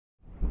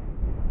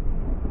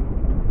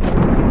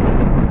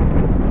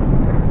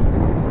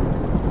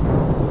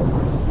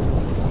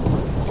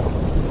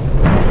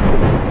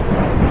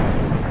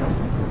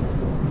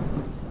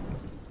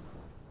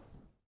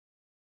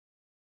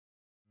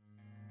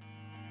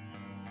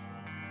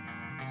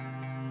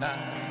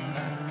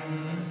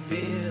I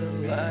feel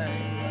like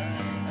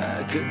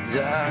I could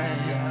die.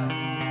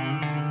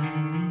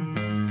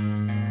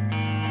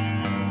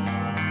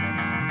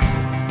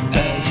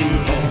 As you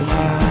hold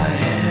my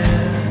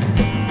hand,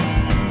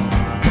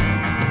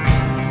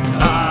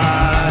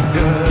 I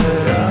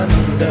could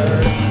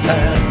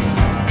understand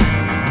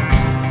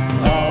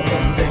all the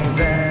things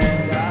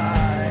that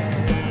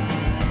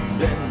I've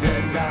been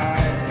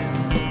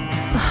denied.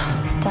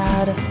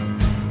 Dad.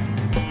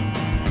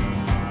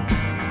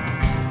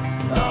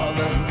 All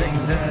the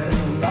things that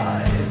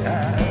life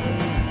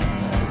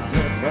has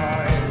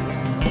deprived.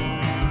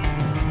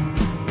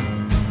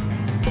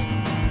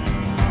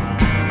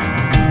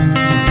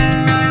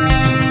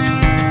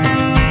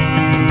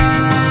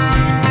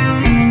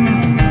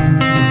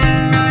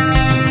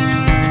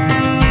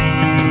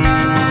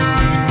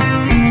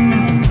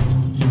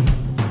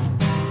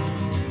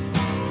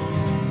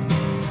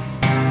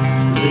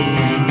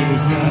 Living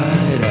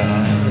inside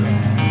out,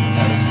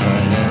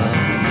 outside of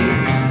you.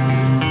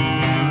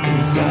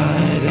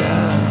 Inside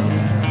out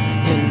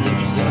and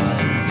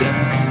upside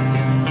down.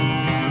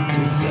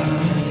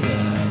 Inside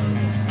out,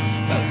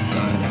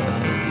 outside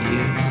of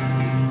you.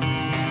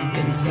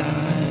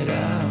 Inside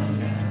out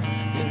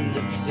and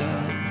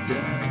upside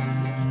down.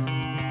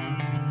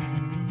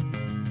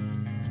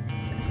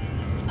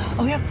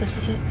 Oh, yep, this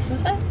is it. This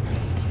is it.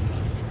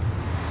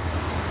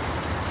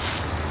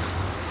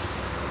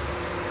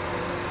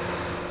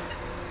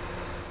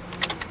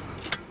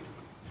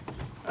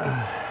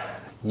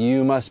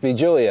 You must be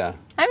Julia.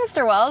 Hi,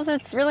 Mr. Wells.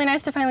 It's really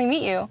nice to finally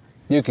meet you.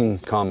 You can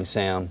call me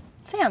Sam.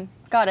 Sam,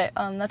 got it.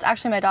 That's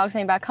actually my dog's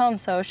name back home,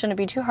 so it shouldn't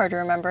be too hard to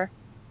remember.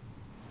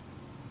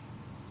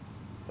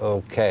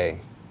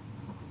 Okay.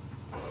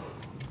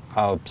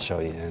 I'll show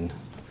you in.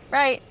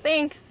 Right,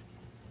 thanks.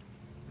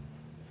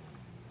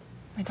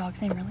 My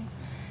dog's name, really?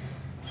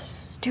 So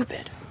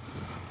stupid.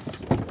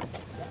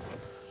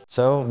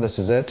 So this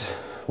is it.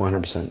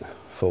 100%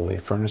 fully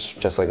furnished,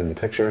 just like in the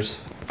pictures.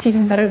 It's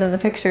even better than the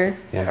pictures.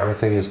 Yeah,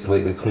 everything is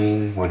completely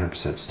clean,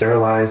 100%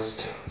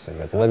 sterilized. So you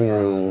got the living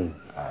room,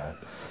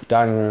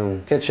 dining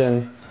room,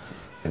 kitchen,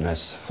 a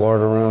nice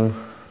Florida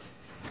room.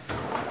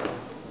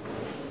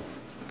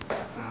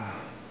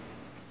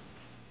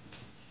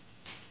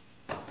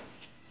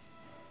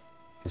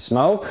 You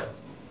smoke?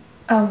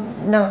 Oh,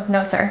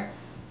 no, sir.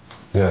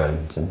 Good.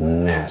 It's a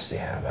nasty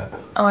habit.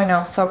 Oh, I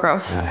know, so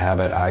gross. A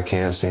habit I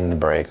can't seem to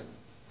break.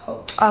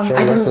 Sure, Show you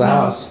the rest of the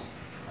house.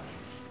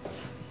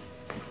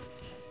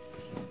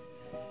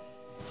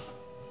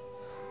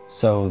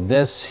 So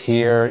this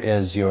here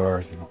is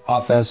your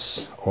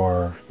office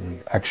or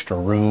extra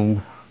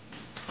room.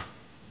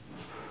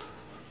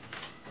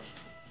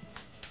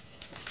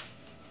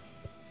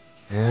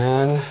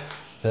 And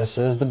this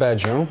is the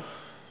bedroom.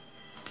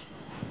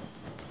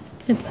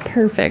 It's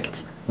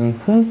perfect.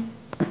 Mm-hmm.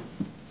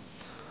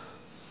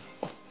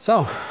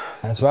 So,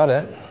 that's about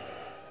it. You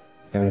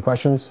have any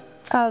questions?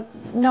 No,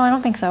 I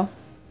don't think so.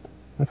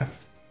 Okay.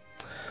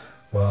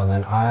 Well,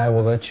 then I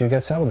will let you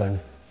get settled then.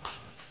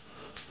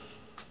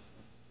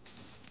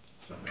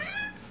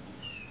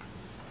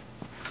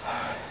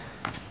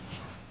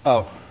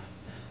 Oh,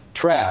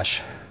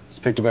 trash. It's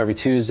picked up every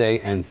Tuesday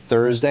and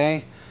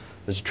Thursday.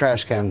 There's a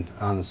trash can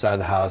on the side of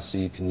the house so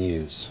you can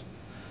use.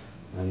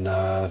 And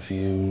if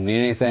you need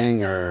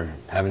anything or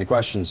have any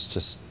questions,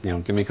 just,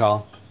 give me a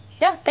call.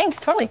 Yeah, thanks,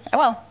 totally. I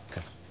will.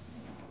 Okay.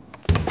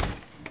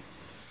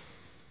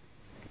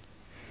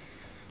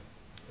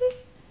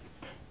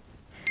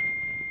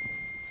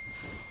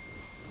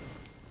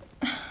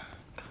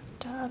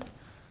 Dad.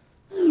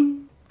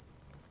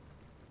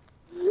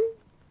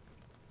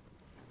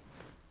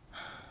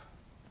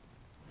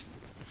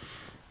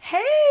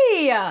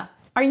 Hey!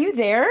 Are you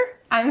there?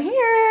 I'm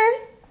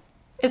here.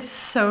 It's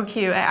so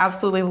cute. I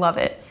absolutely love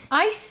it.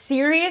 I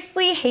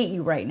seriously hate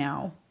you right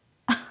now.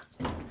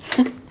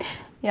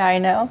 Yeah, I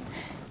know.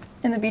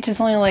 And the beach is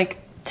only like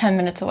 10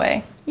 minutes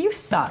away. You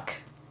suck.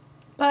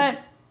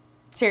 But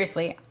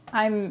seriously,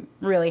 I'm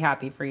really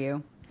happy for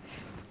you.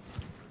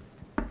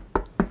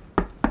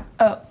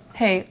 Oh,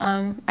 hey,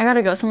 I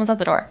gotta go. Someone's at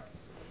the door.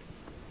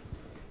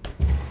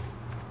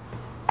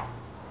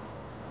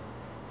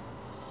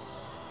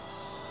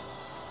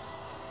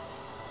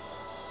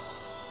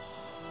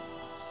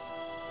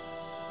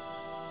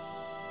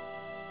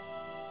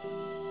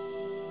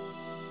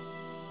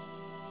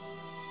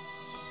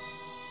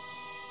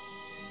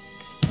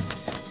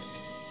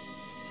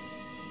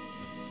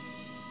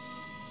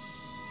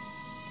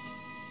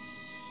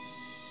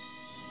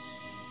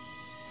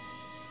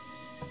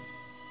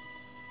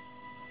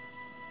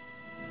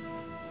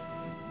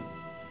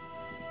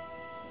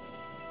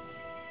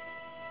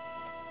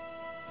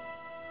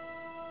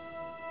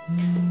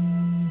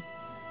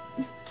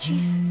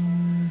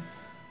 Jesus.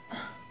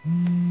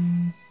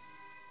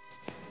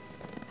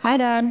 Hi,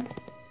 Dad.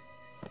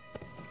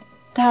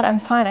 Dad, I'm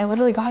fine. I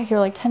literally got here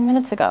like 10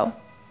 minutes ago.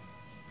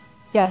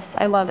 Yes,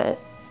 I love it.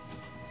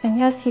 And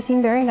yes, he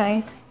seemed very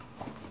nice.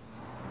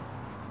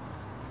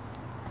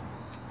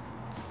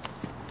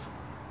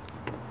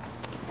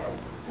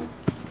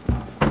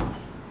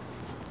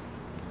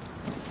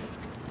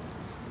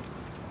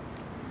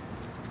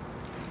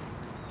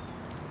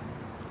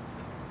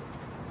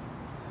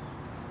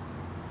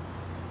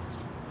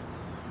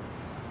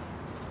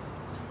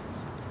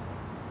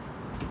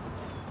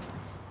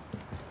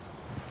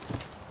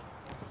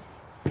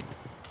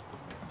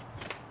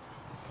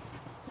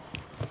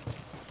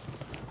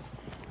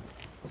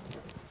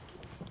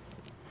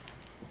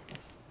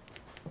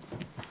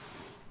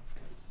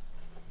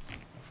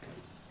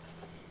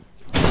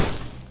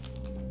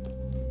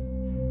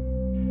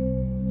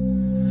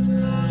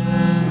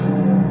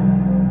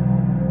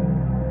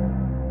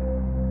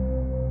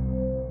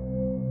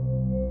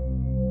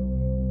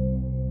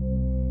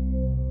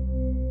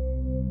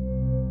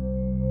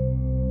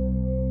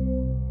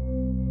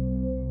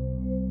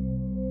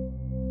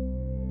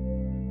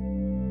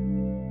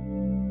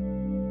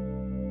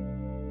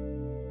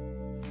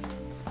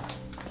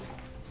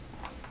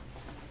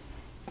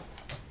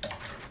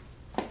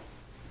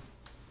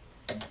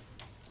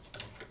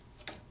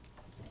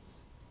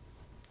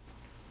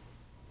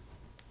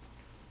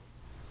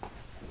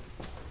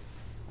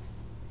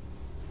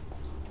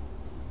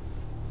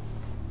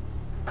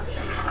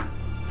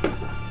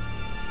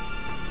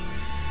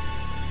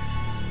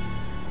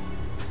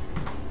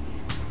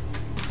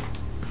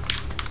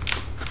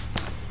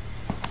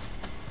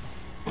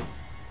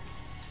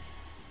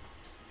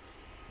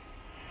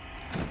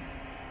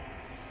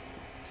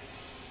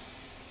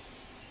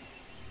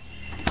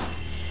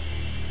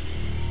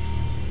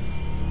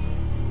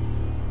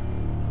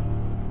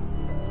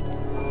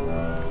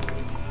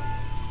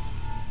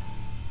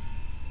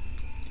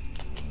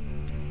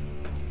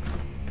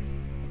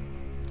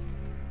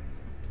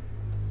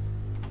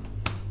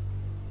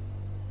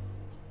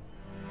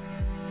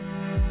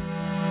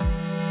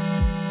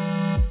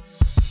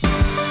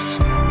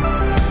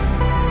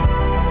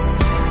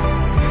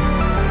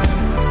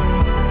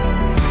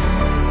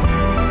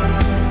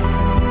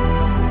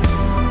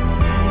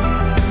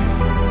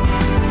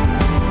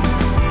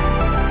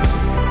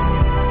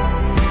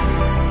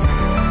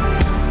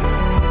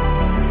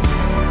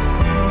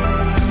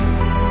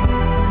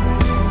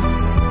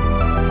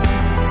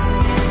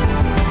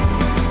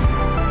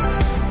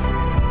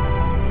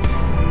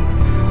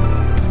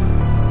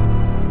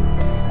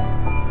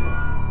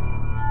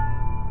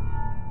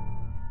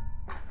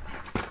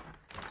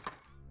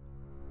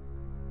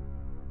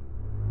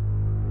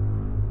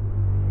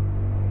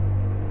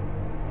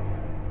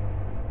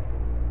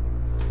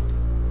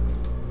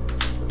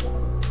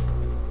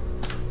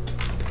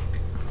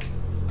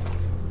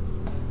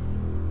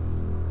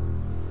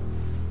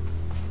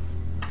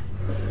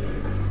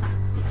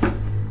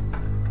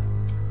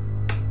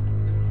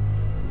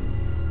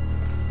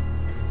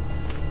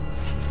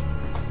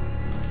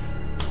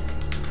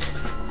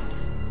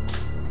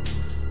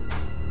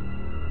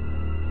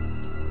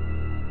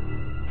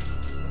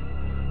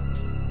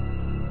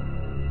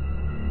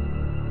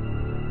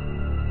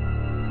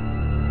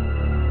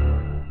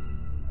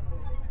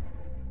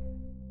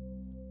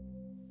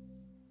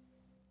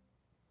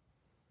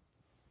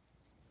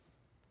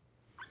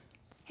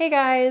 Hey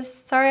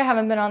guys, sorry I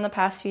haven't been on the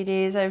past few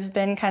days. I've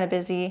been kind of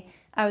busy.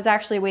 I was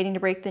actually waiting to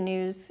break the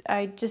news.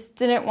 I just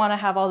didn't want to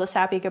have all the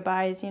sappy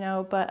goodbyes, you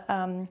know, but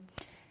I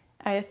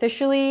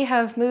officially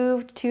have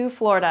moved to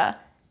Florida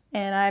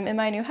and I'm in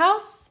my new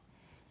house.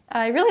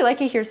 I really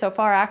like it here so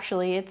far,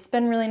 actually. It's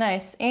been really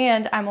nice,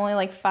 and I'm only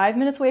like 5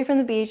 minutes away from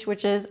the beach,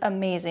 which is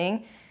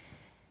amazing.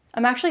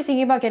 I'm actually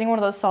thinking about getting one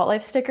of those Salt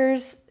Life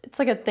stickers. It's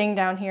like a thing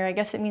down here. I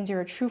guess it means you're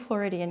a true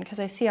Floridian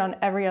because I see it on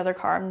every other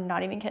car. I'm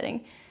not even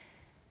kidding.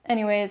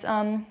 Anyways,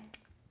 I'll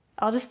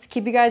just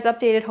keep you guys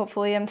updated,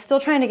 hopefully. I'm still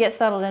trying to get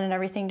settled in and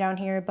everything down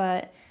here,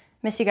 but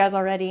miss you guys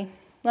already.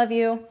 Love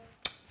you.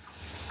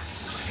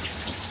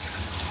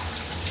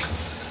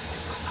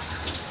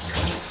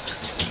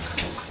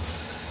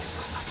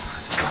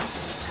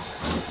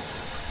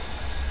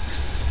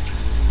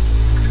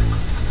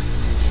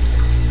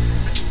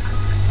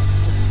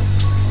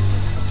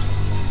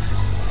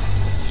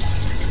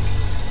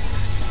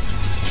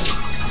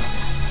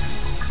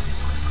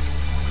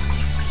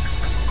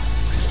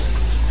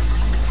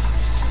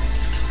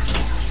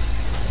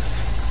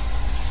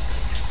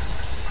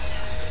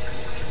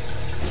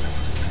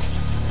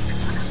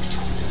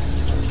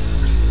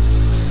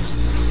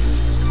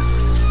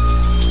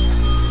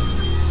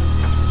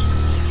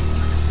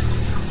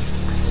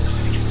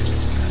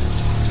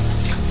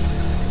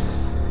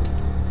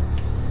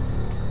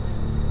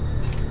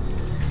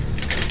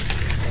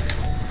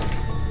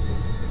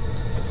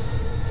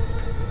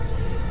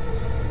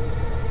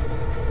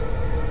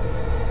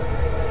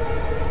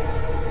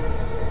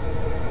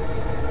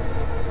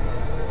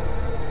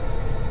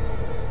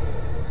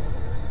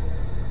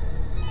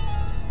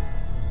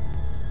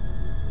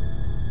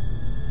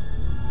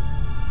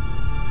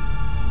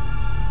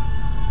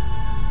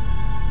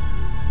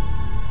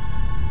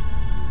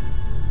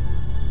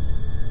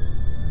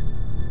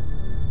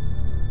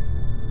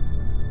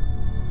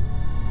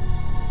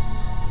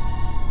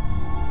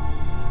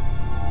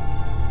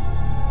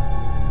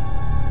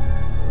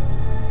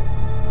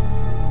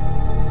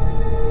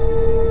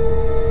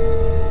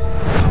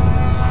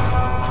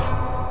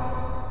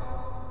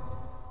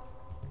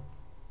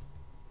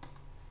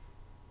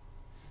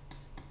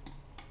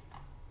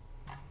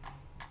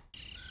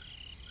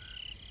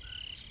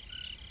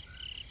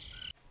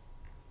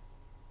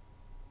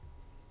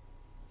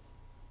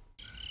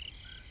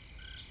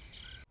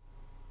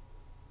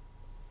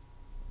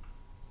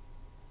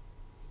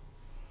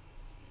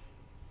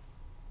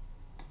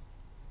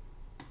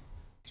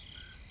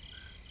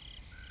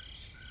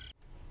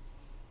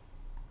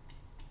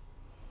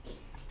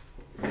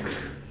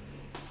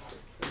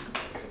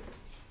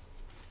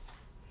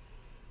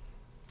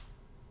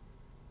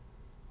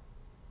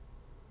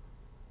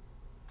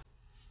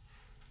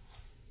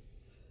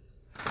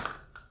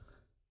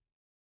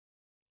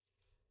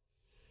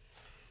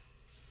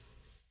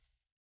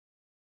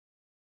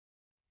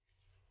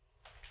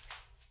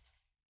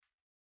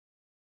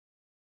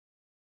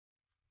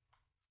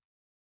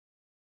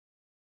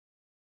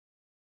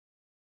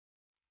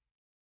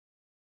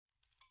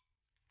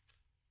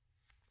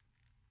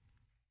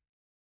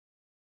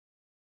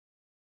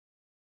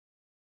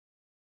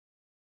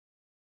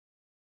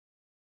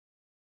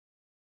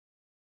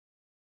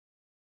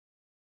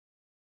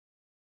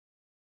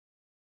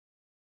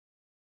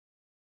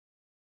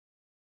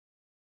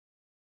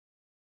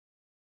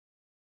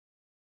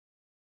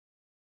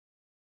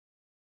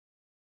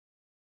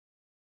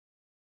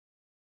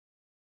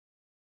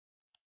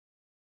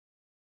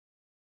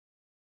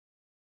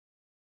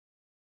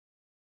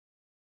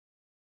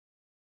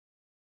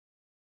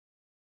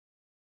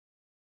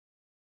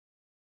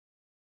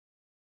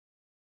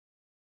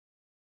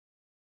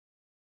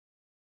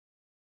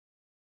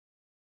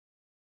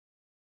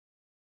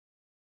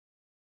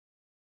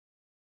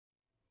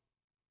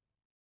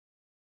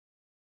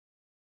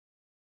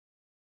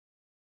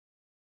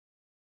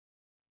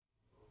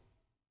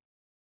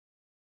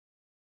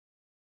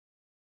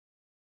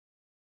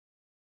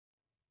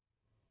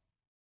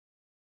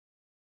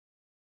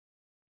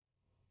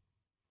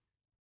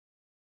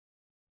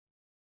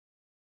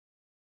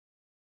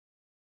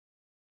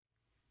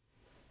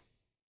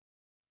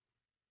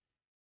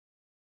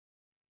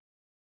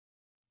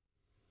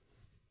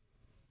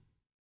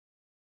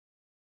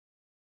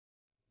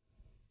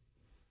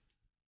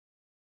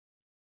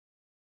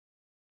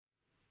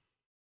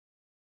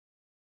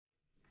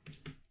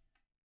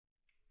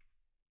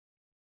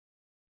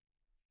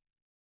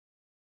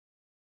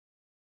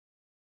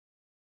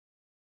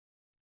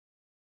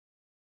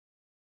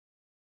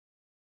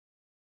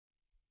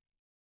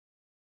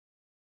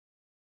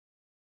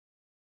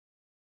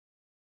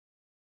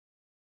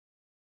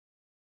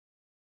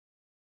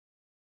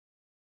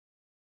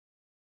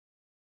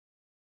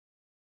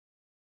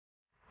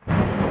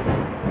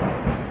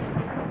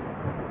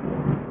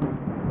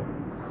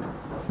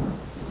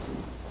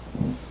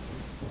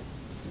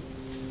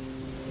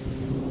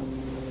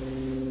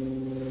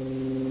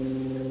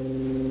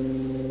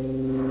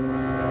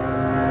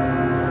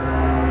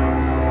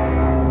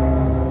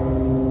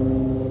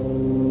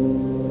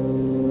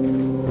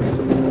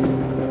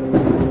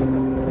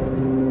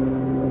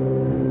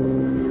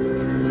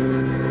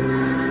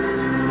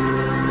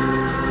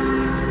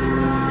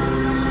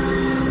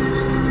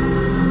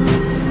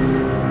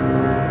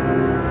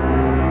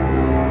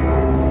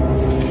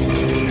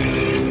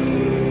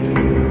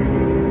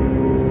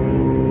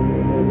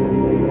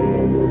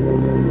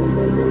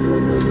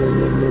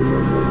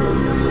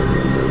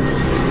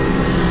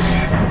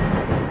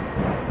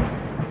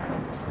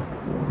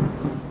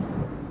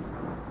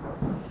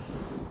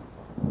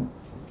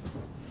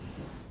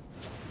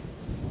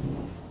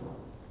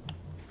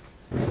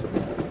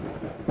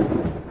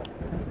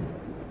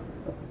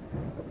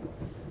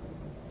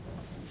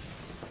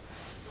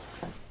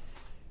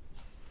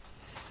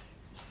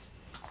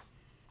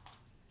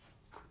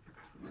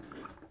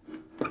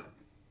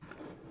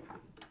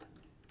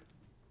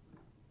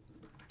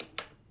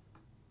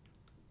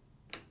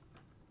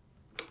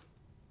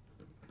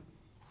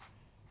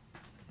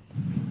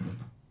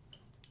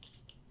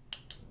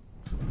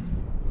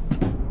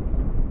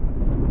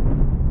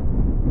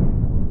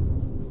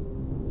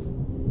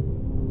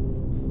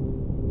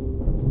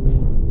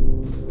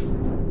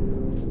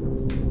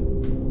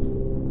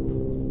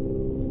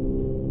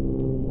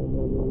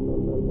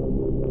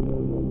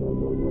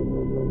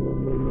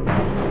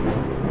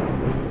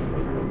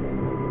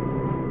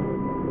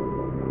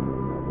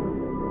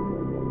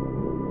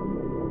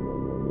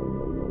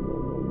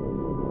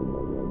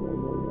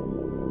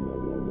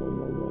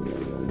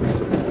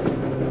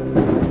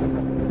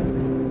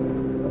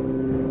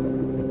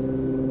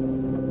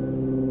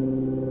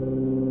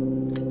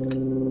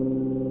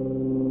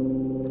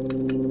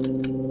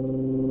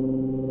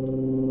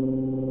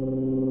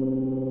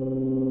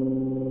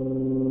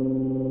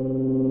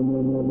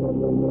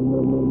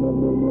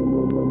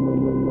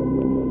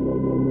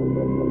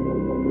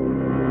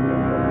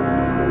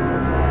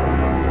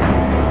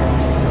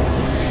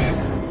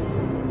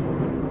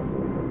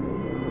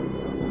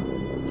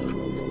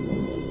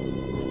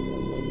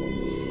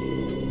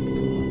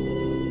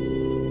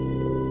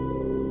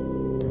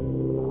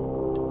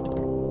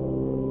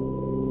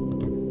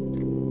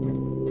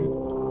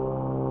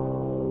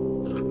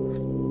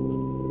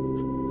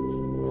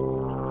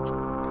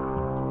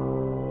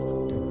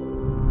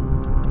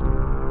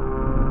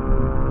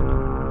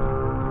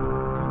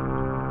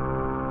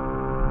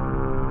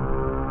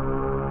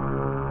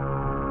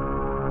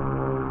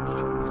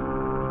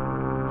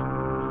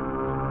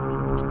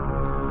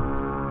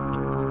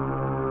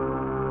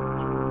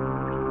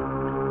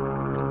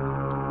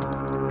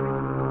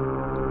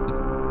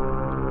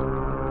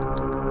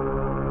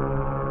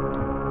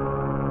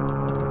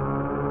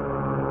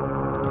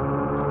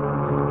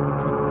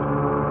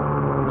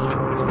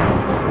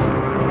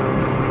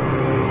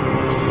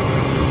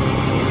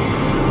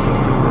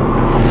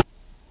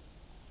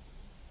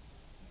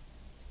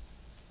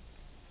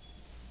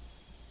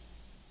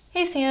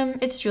 Sam,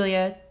 it's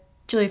Julia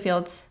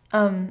Fields.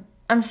 I'm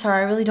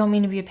sorry, I really don't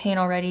mean to be a pain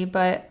already,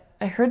 but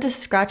I heard this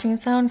scratching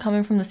sound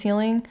coming from the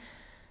ceiling.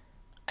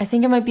 I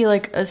think it might be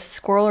like a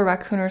squirrel or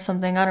raccoon or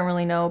something, I don't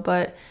really know,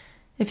 but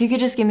if you could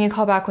just give me a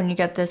call back when you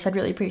get this, I'd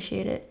really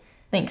appreciate it.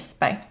 Thanks,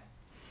 bye.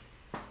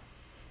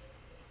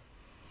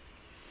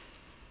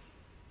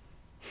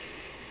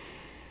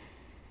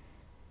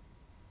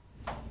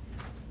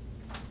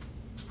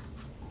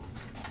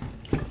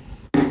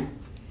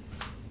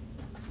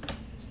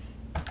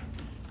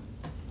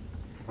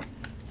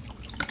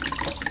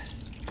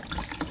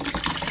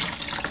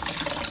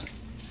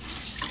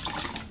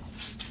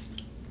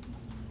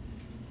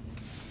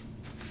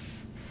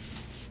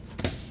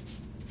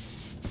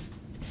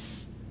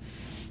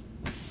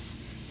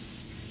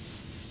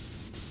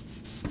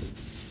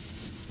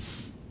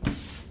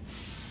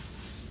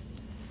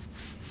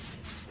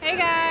 Hey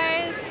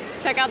guys,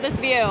 check out this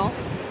view.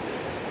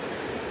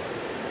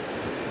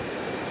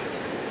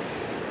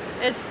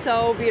 It's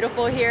so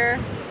beautiful here.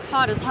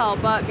 Hot as hell,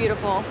 but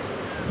beautiful.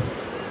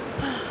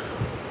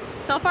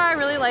 So far, I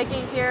really like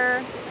it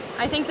here.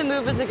 I think the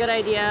move was a good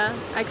idea.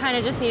 I kind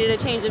of just needed a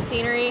change of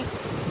scenery.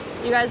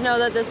 You guys know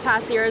that this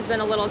past year has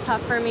been a little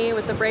tough for me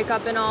with the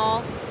breakup and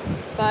all,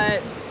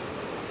 but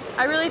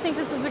I really think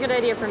this is a good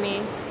idea for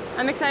me.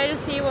 I'm excited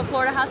to see what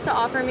Florida has to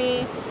offer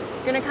me.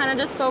 Gonna kind of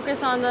just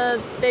focus on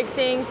the big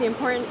things, the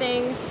important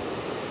things.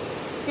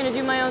 Just gonna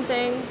do my own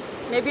thing.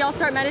 Maybe I'll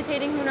start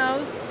meditating, who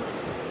knows?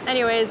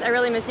 Anyways, I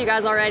really miss you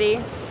guys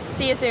already.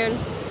 See you soon.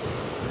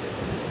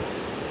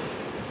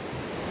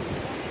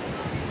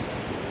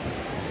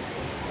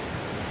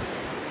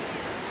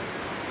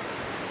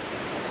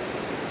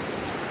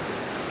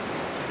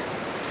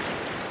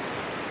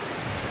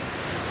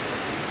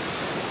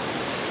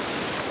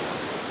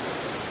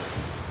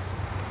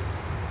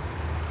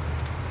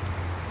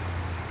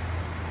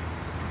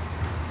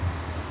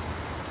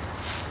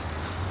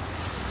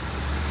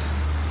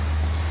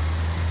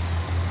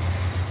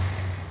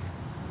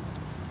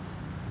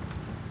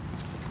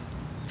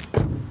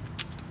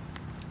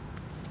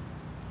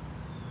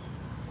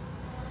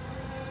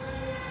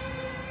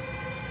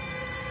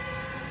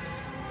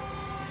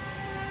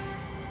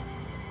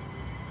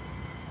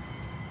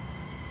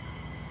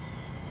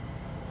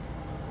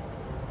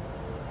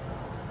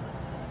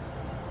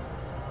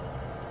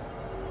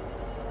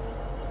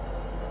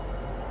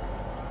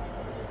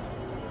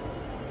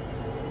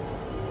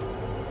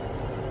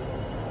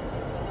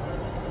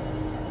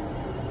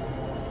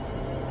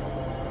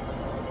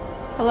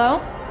 Hello?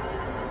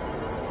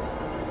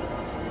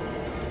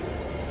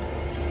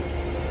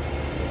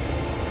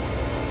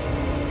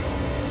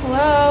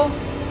 Hello?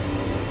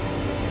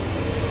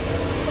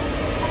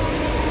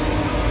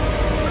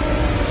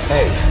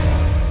 Hey.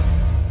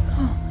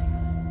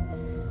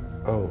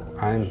 Oh,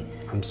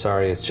 I'm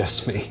sorry, it's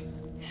just me.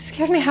 You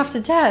scared me half to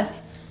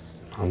death.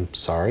 I'm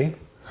sorry.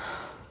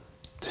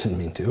 Didn't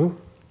mean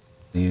to.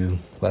 You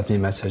left me a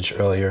message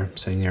earlier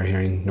saying you're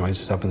hearing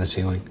noises up in the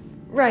ceiling.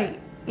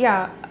 Right,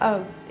 yeah,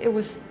 it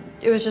was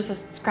just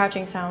a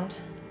scratching sound.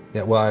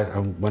 Yeah, well, I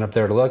went up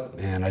there to look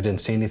and I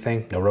didn't see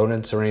anything, no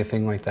rodents or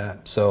anything like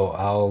that. So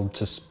I'll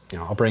just,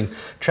 I'll bring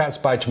traps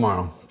by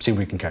tomorrow, see if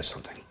we can catch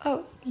something.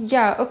 Oh,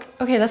 yeah,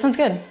 okay, that sounds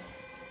good.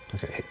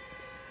 Okay, hey,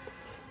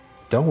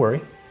 don't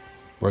worry.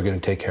 We're gonna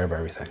take care of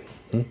everything.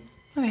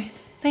 Okay,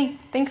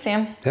 thanks,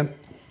 Sam. Yep.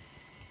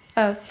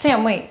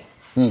 Sam, wait.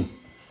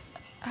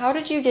 How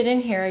did you get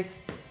in here? I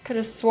could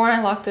have sworn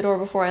I locked the door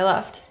before I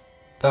left.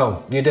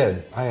 Oh, you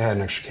did. I had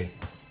an extra key.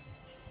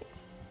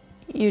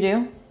 You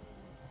do?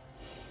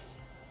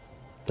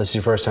 This is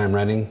your first time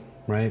renting,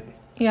 right?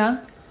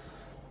 Yeah?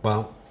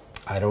 Well,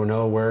 I don't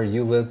know where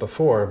you lived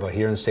before, but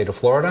here in the state of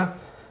Florida,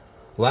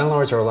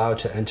 landlords are allowed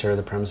to enter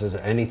the premises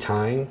at any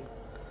time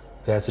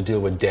if it has to deal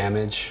with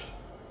damage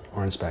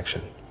or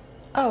inspection.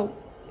 Oh,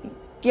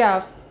 yeah,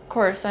 of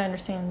course, I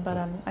understand, but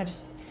I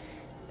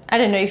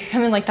didn't know you could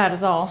come in like that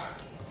is all.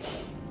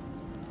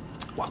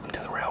 Welcome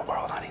to the real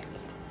world, honey.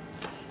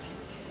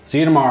 See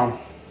you tomorrow.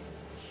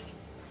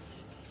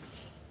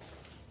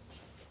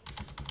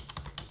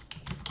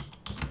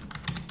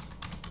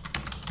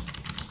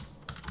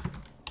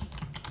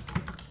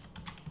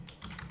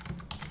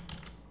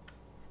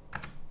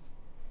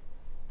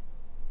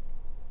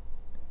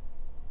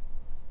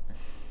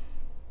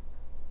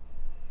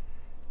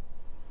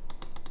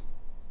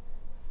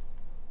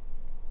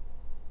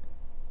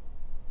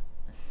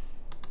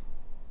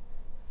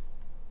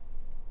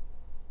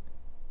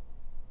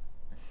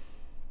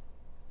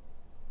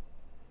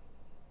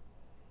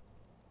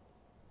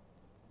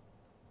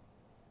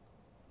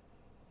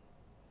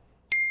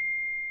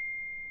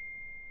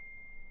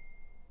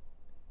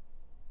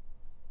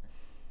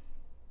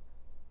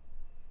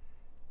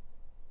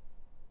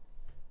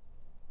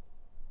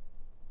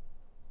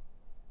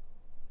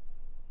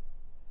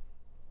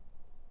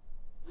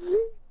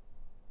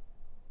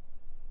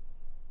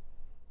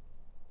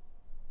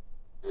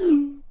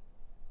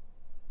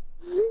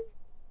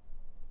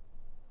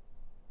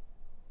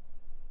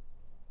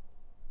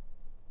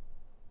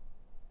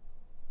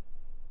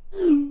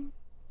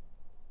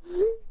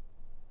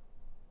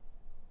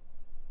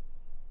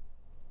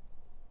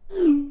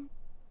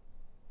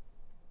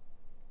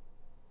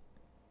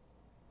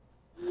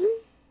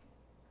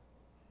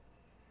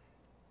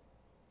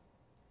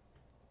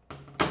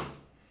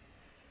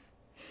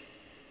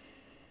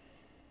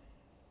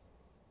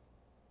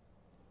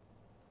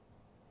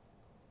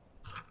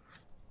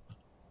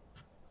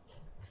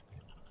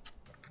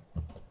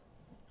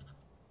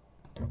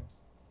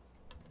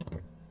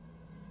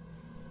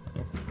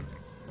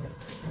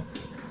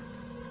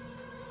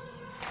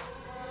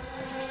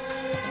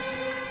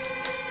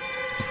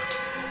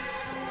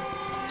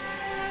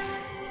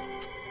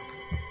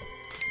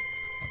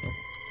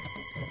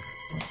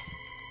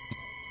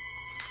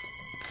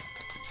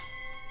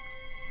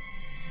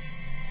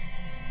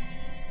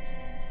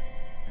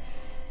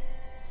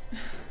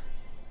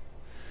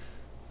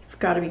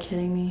 Gotta be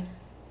kidding me.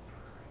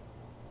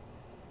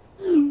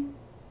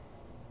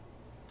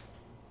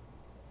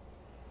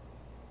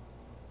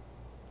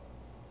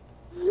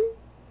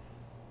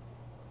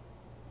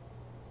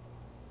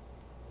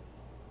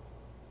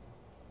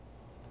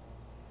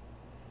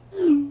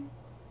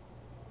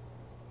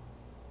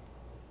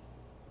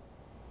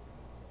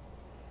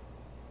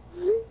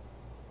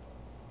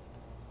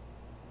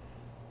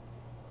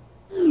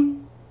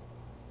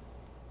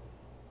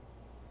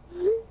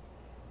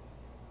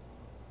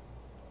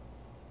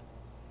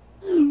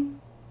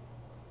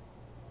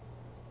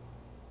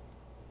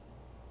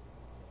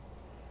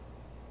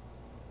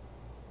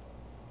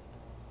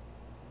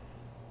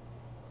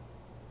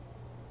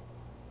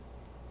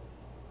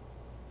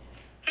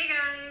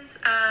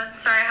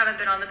 Sorry I haven't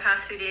been on the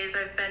past few days.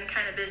 I've been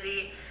kind of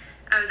busy.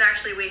 I was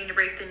actually waiting to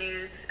break the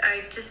news.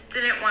 I just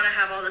didn't want to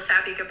have all the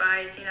sappy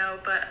goodbyes,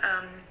 but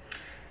I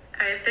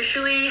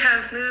officially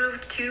have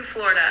moved to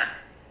Florida,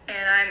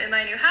 and I'm in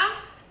my new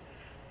house.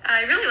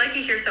 I really like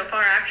it here so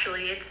far,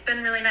 actually. It's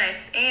been really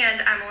nice,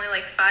 and I'm only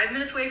like 5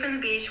 minutes away from the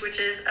beach, which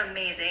is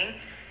amazing.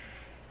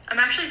 I'm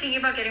actually thinking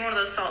about getting one of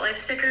those Salt Life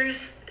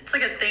stickers. It's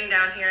like a thing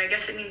down here. I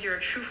guess it means you're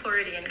a true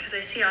Floridian, because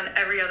I see it on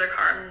every other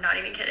car. I'm not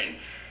even kidding.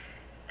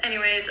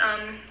 Anyways, I'll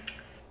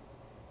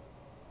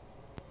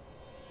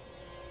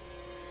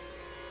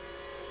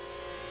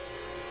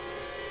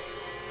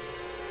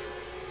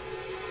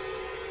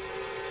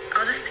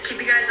just keep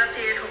you guys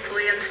updated,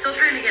 hopefully. I'm still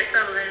trying to get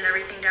settled in and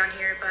everything down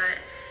here, but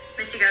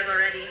miss you guys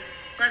already.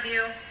 Love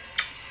you.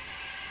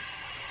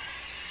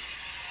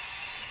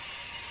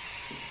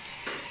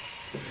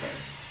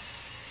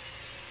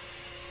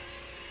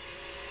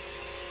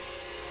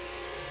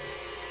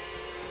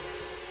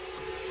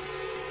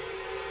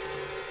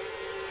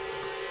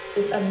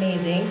 It's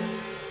amazing.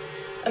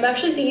 I'm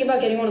actually thinking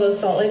about getting one of those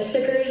Salt Life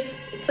stickers.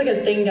 It's like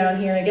a thing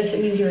down here. I guess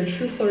it means you're a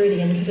true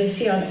Floridian, because I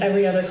see it on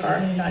every other car.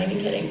 I'm not even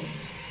kidding.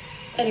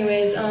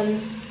 Anyways,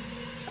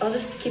 I'll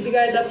just keep you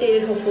guys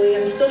updated, hopefully.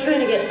 I'm still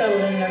trying to get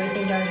settled in and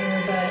everything down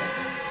here, but...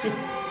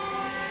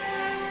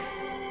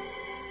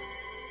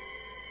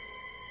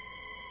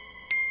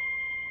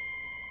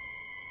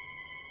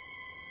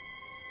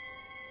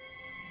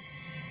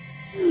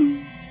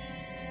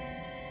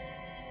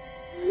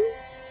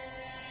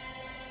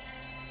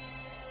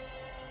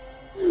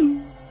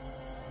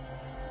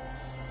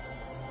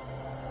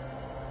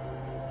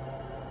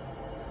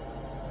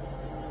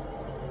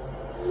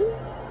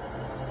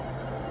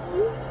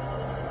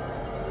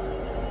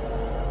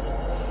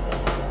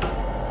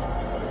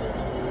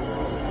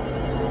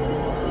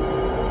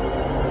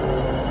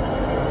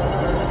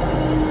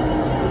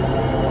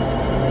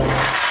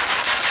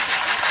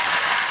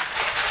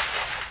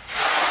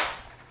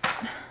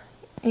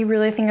 You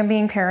really think I'm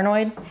being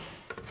paranoid?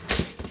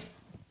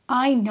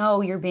 I know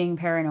you're being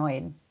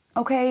paranoid.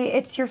 Okay,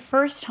 it's your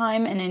first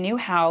time in a new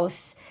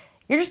house.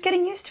 You're just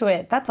getting used to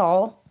it, that's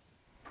all.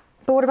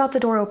 But what about the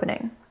door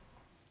opening?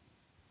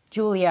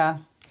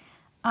 Julia,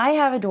 I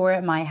have a door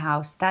at my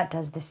house that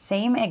does the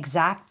same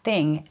exact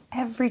thing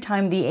every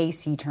time the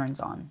AC turns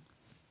on.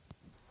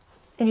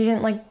 And you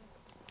didn't,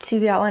 see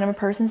the outline of a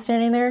person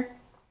standing there?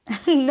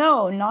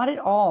 No, not at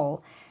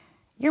all.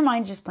 Your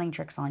mind's just playing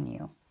tricks on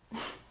you.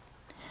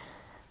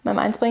 My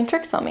mind's playing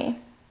tricks on me.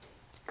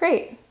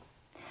 Great.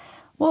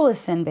 Well,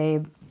 listen,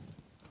 babe.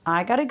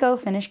 I gotta go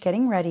finish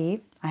getting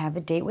ready. I have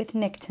a date with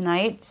Nick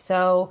tonight,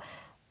 so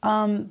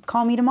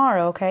call me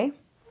tomorrow, okay?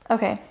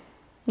 Okay.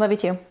 Love you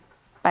too.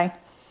 Bye.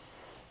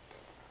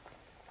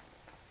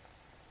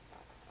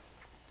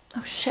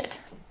 Oh, shit.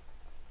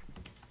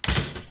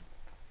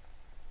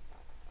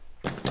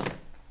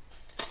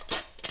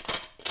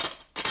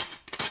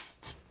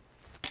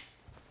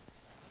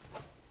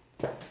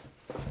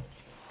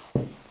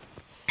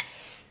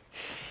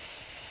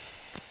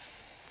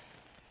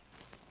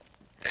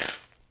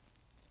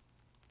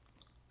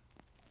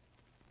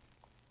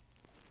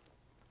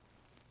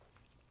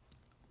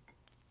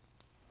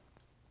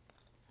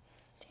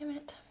 Damn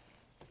it.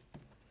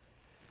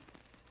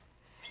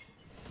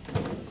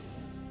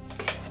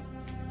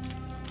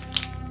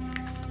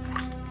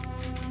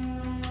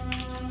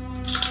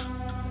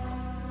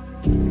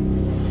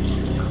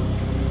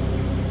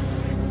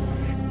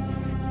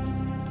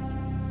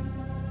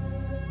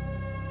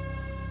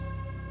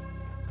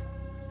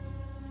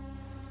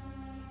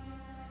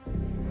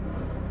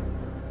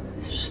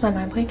 It's just my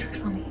mind playing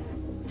tricks on me.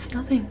 It's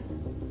nothing.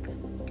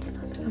 It's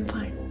nothing. I'm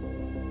fine.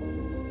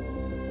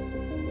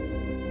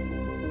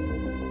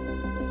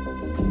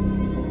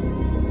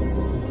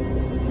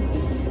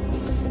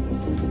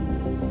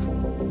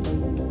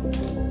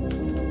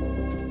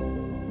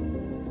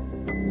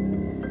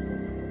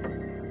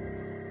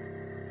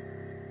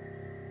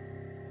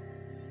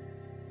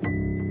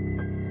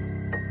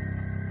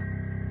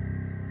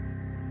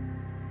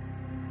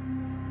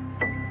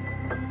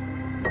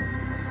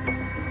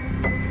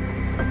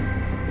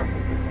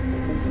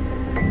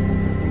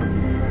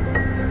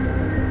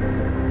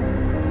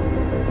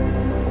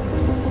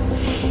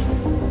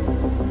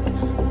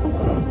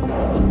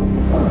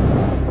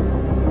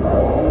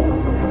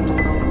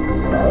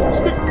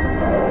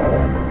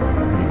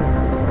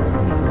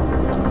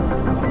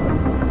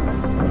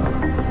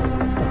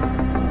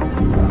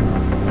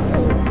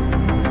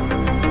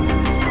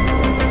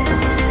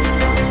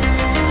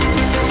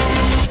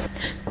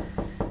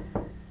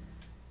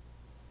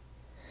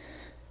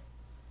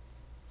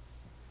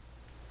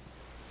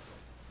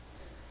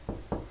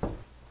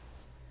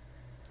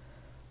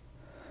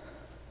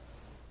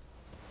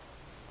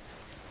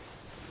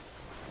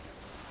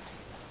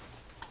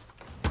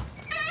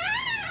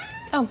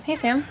 Oh, hey,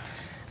 Sam.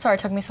 Sorry it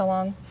took me so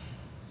long.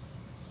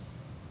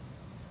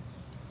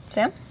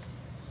 Sam?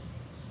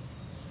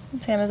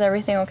 Sam, is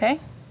everything okay?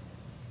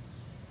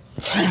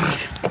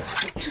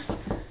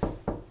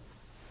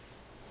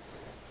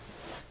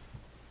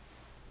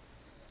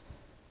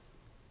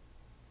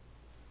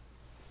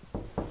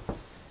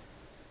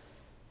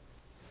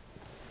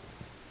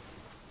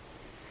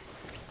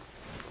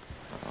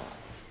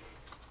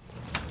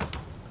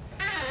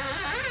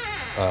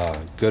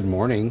 Good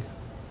morning.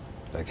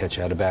 Did I catch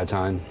you at a bad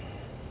time?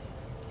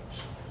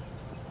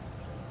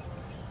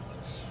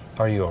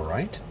 Are you all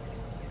right?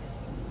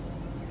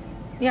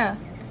 Yeah,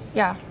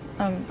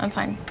 I'm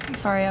fine.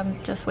 Sorry,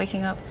 I'm just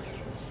waking up.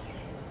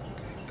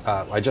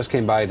 I just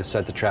came by to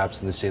set the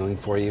traps in the ceiling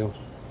for you,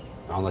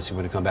 unless you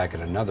want to come back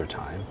at another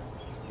time.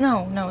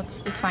 No,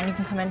 it's fine. You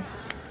can come in.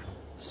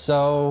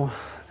 So,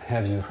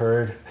 have you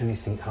heard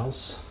anything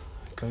else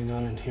going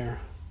on in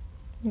here?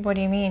 What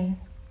do you mean?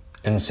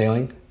 In the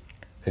ceiling?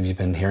 Have you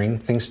been hearing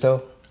things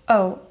still?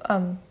 Oh,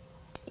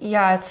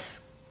 yeah,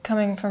 it's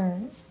coming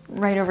from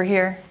right over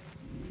here.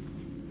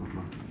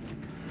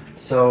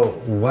 So,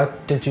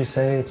 what did you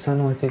say it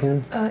sounded like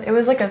again? It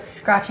was like a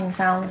scratching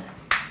sound.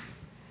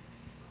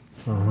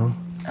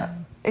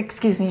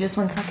 Excuse me, just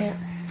one second.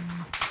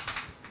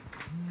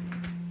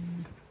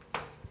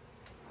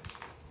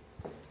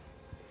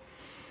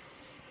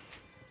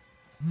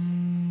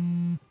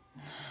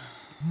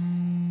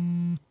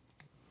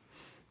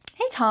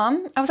 Hey,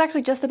 Tom. I was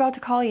actually just about to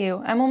call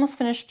you. I'm almost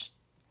finished.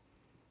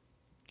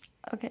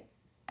 Okay,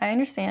 I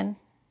understand.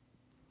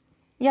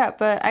 Yeah,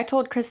 but I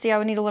told Christy I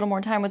would need a little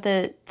more time with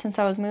it since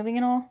I was moving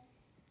and all.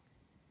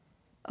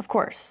 Of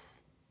course.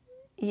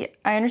 Yeah,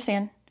 I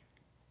understand.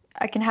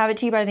 I can have it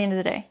to you by the end of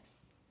the day.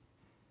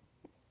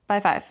 By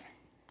 5.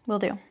 Will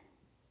do.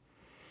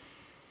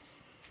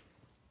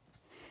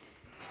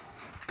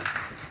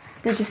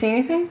 Did you see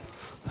anything?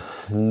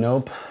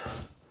 Nope.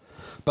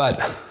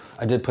 But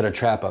I did put a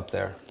trap up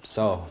there,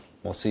 so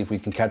we'll see if we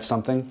can catch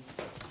something.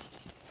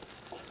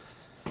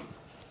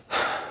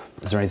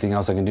 Is there anything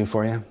else I can do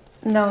for you?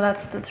 No,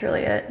 that's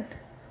really it.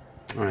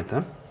 All right,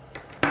 then.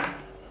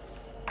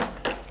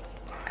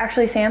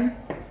 Actually, Sam,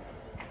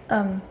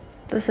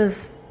 this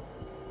is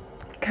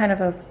kind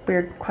of a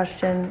weird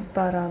question,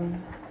 but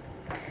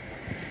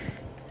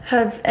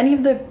have any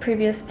of the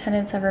previous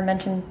tenants ever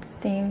mentioned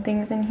seeing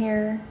things in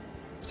here?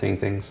 Seeing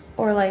things?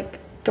 Or like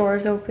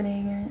doors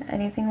opening or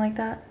anything like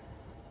that?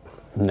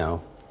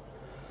 No.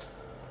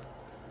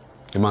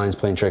 Your mind's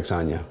playing tricks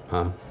on you,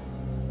 huh?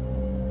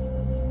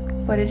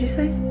 What did you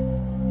say?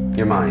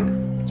 Your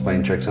mind is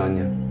playing tricks on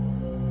you.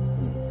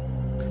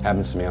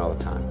 Happens to me all the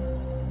time.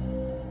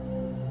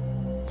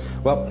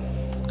 Well,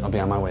 I'll be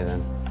on my way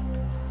then.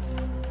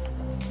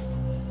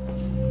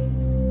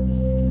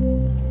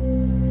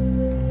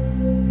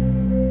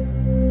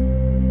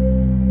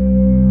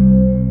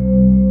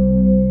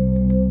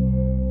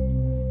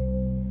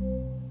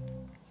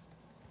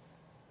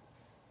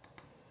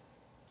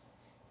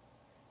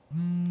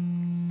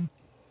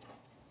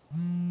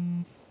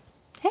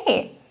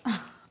 Hey.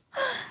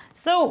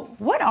 So,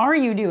 what are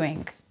you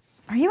doing?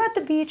 Are you at the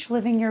beach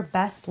living your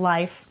best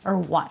life or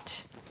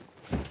what?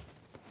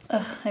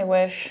 Ugh, I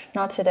wish.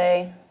 Not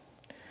today.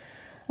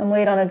 I'm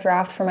late on a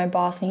draft for my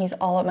boss and he's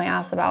all up my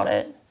ass about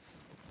it.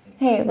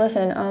 Hey,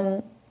 listen,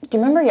 do you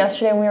remember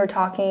yesterday when we were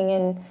talking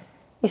and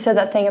you said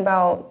that thing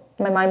about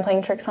my mind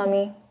playing tricks on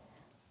me?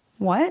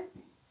 What?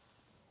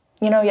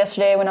 You know,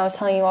 yesterday when I was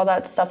telling you all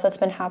that stuff that's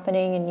been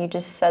happening and you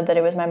just said that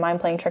it was my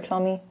mind playing tricks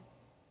on me?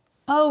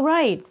 Oh,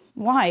 right.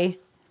 Why?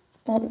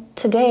 Well,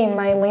 today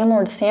my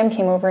landlord Sam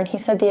came over and he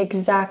said the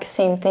exact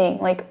same thing,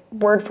 like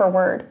word for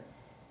word.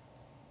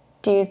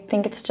 Do you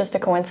think it's just a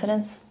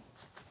coincidence?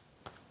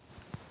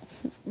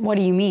 What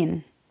do you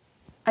mean?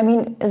 I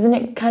mean, isn't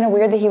it kind of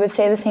weird that he would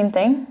say the same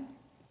thing?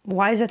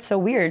 Why is it so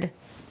weird?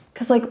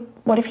 Because, like,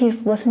 what if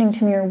he's listening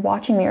to me or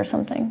watching me or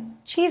something?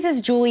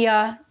 Jesus,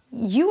 Julia,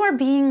 you are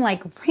being,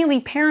 like, really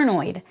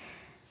paranoid.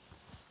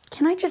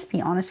 Can I just be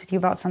honest with you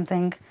about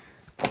something?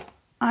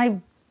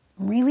 I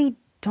really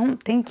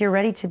don't think you're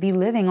ready to be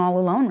living all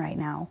alone right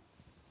now.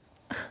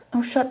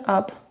 Oh, shut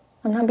up.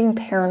 I'm not being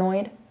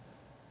paranoid.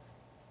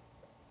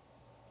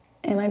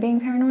 Am I being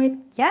paranoid?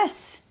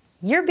 Yes,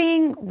 you're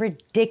being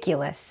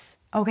ridiculous,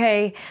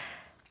 okay?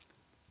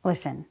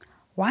 Listen,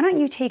 why don't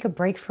you take a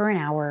break for an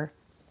hour,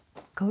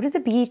 go to the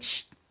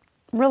beach,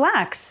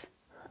 relax.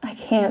 I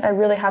can't. I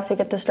really have to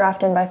get this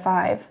draft in by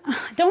 5.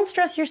 Don't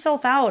stress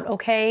yourself out,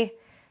 okay?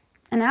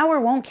 An hour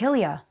won't kill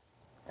you.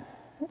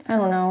 I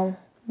don't know.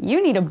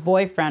 You need a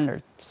boyfriend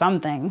or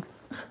something.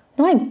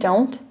 No, I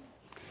don't.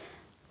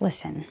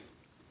 Listen,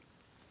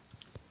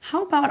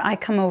 how about I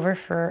come over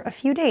for a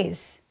few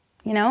days?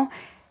 You know,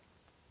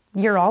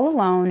 you're all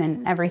alone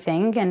and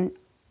everything, and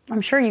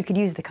I'm sure you could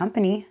use the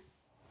company.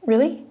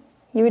 Really?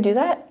 You would do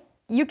that?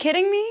 You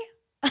kidding me?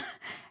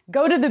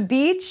 Go to the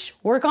beach,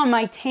 work on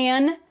my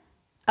tan.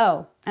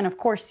 Oh, and of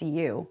course see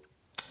you.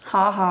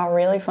 Ha ha,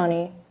 really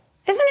funny.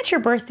 Isn't it your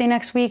birthday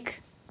next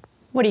week?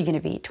 What are you gonna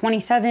be,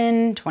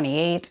 27,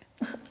 28?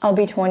 I'll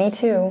be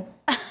 22.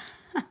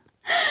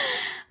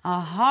 A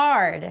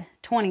hard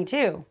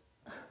 22.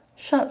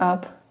 Shut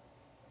up.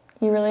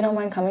 You really don't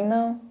mind coming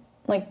though?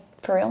 Like,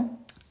 for real?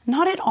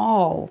 Not at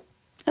all.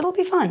 It'll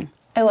be fun.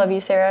 I love you,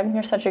 Sarah.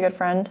 You're such a good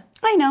friend.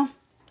 I know.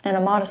 And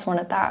a modest one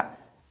at that.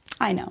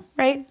 I know,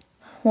 right?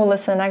 Well,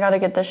 listen, I gotta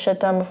get this shit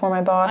done before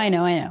my boss. I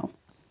know.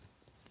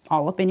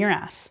 All up in your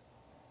ass.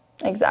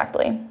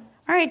 Exactly.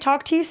 All right,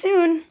 talk to you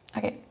soon.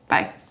 Okay,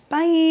 bye.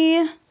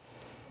 Bye.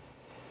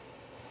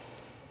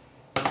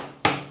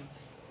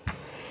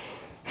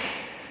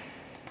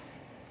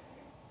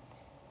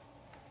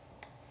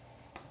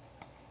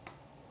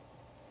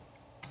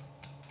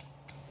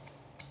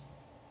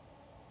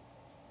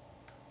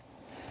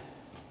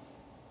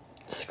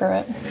 Screw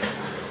it.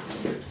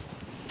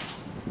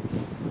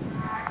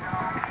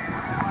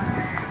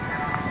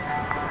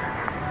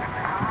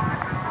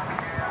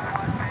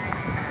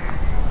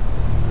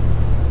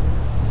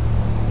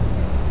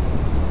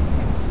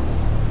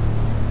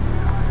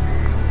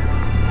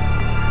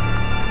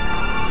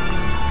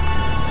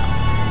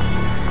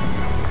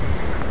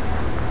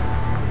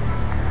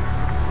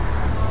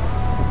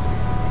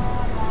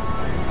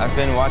 I've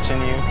been watching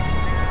you.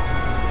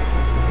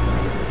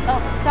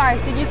 Oh, sorry,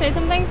 did you say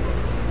something?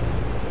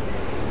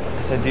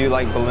 I said, do you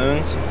like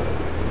balloons?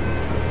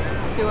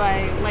 Do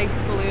I like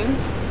balloons?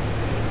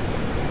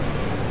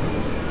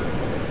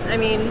 I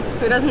mean,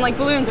 who doesn't like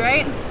balloons,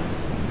 right?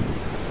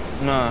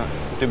 No.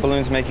 Do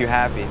balloons make you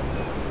happy?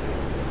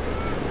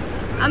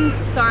 I'm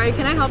sorry,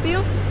 can I help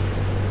you?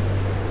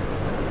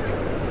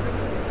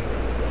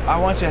 I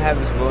want you to have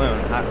this balloon.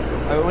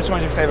 Which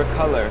one's your favorite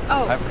color?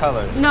 Oh. I have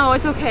colors. No,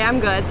 it's okay, I'm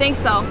good. Thanks,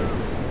 though.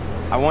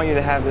 I want you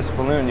to have this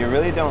balloon. You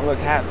really don't look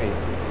happy.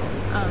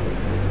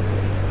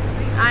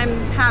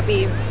 I'm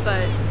happy,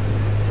 but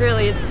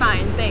really, it's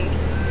fine, thanks.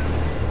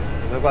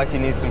 You look like you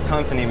need some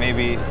company,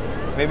 maybe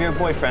your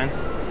boyfriend.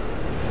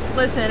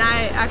 Listen,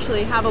 I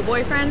actually have a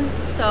boyfriend,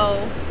 so...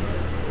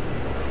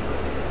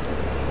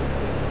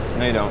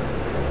 No, you don't.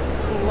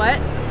 What?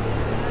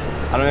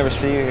 I don't ever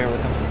see you here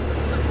with him.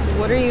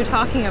 What are you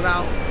talking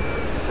about?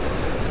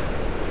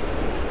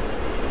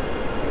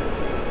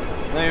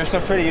 No, you're so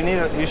pretty.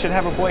 You should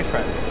have a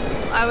boyfriend.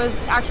 I was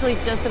actually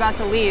just about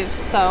to leave,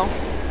 so...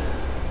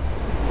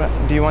 But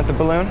do you want the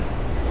balloon?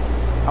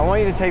 I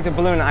want you to take the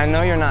balloon. I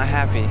know you're not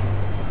happy.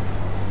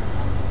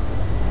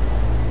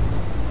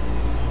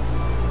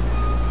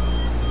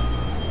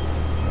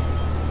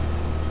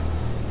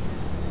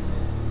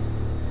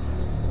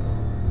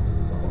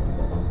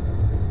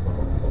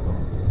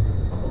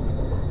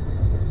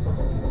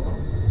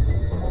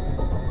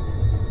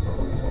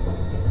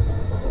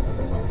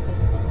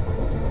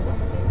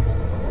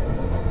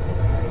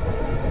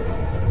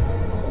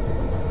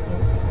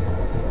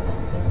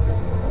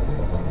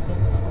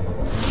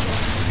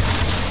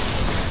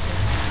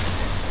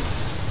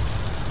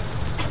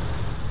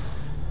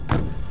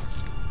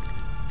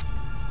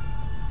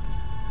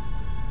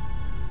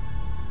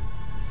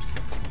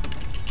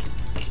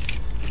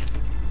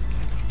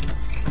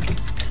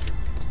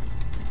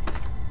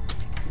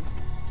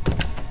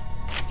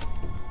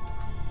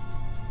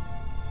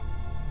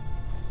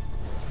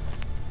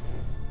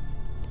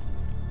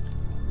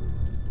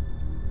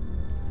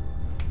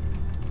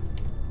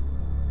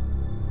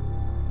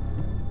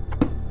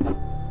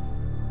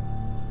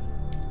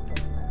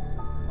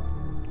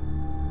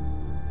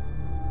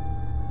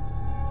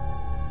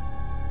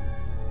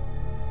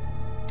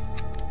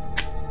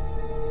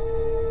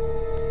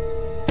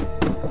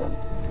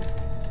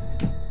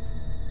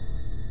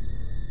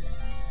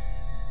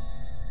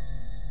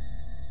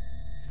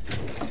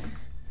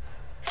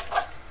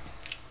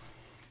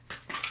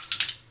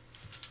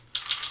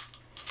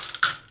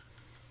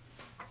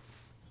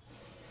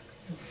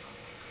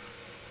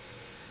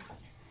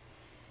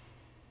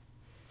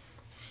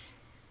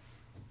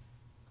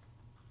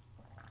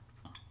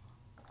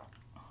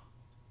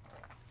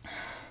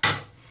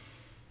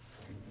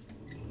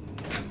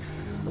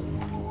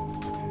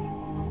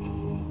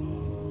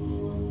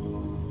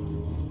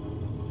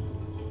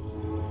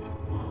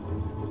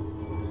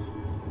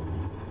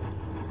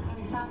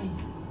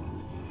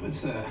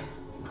 It's a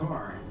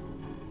car.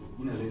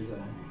 You know,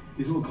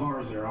 these little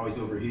cars are always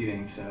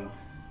overheating, so.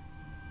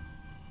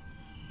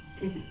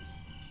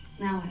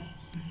 Now what?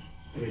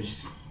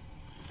 Just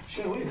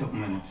gotta wait a couple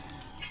minutes.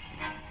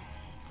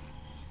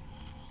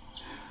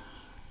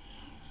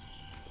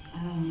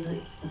 I don't know,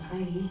 really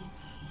afraid.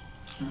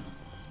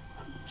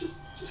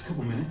 Just a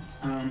couple minutes.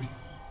 I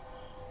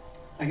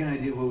got an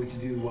idea what we can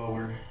do while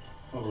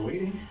we're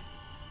waiting.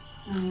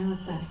 Oh yeah,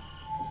 what's that?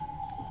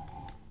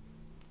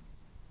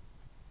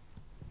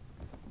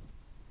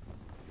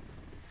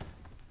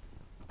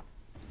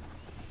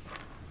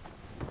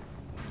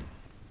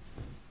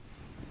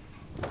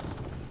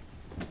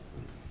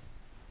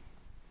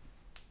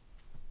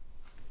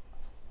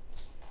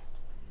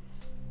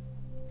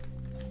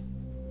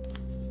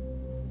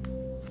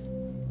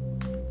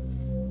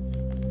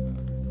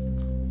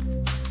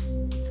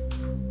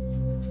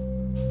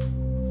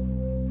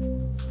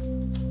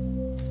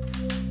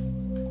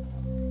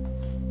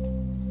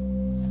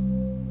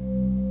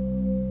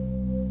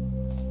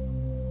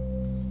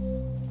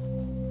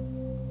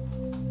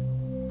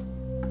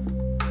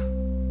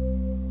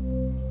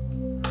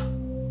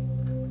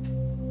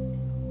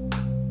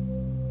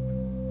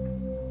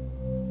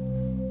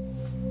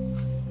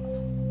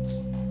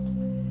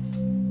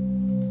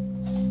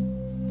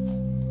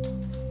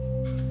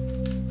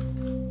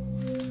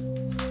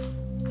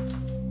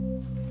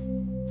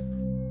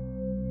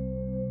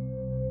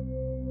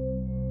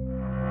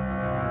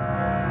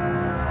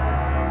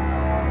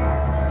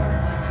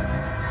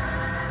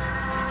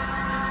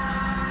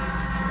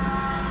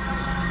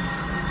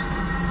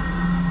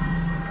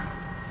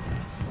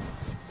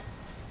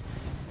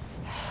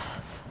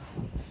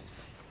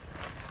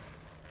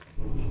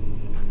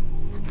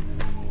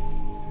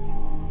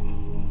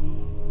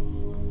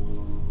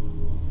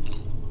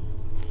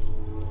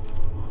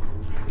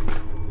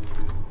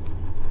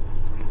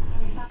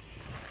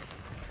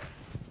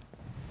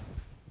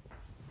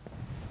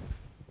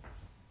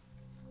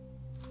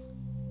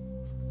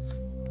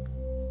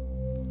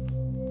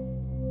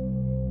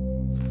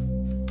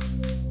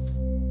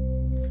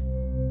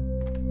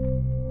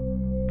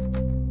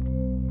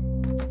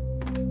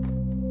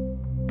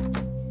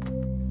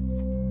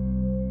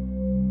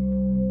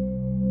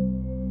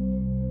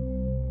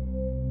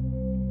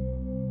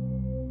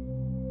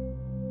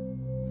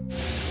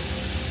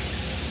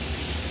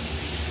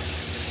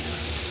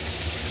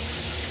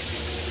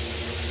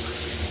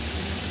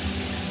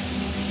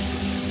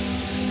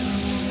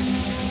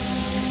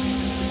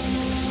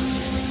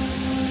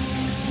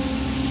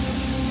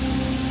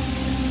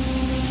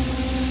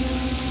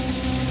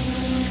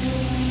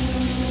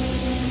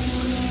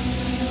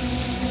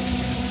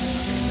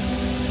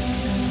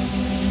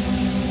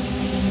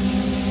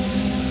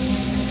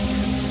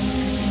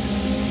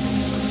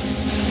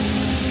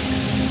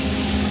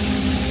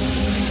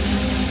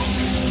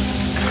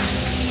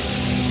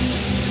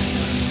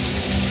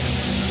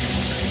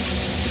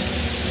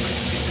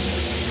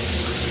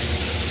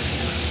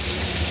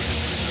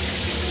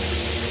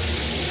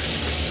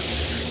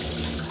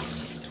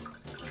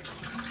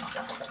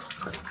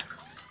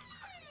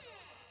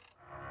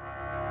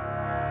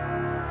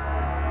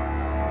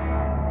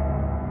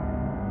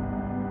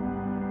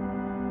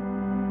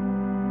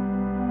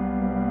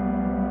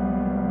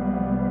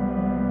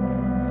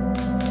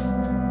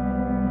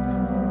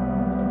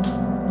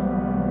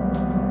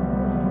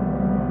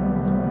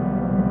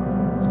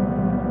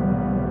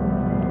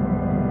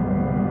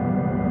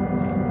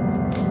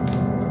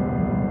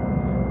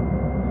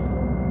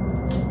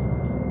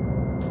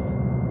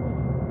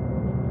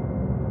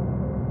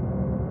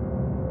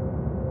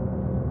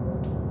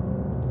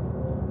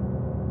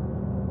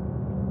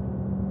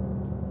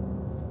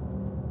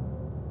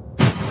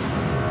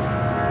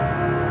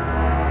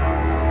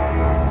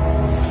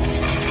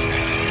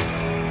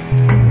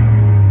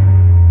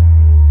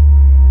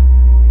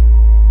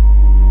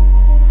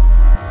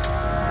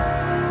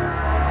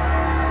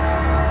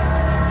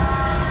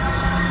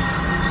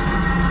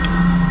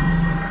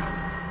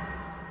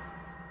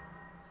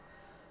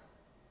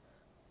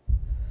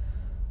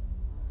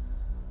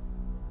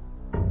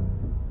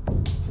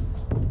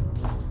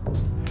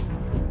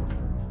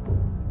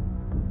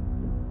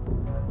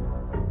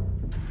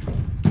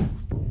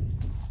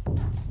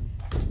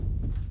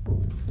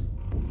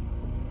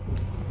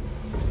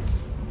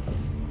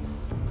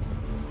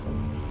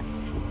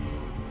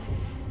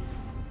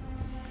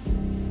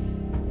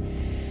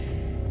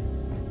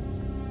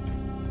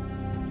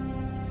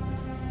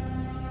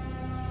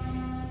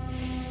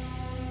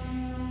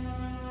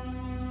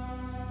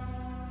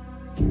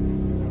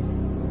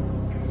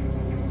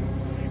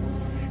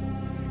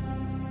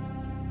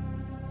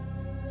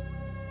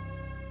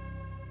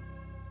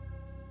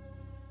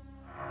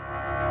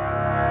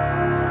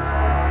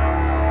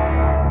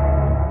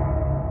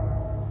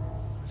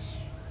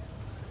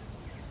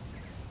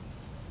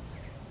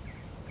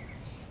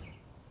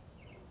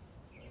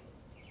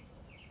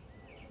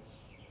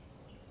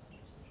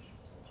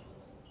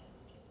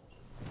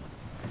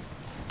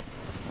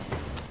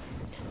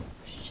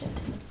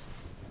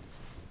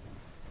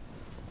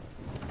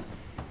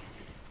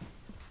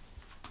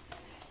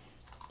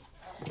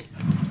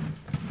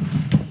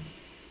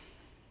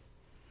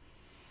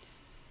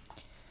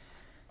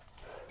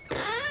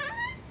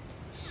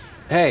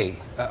 Hey,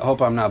 I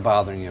hope I'm not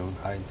bothering you.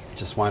 I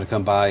just wanted to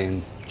come by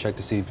and check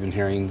to see if you've been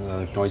hearing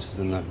the noises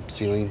in the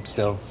ceiling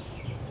still.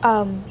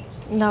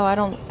 No, I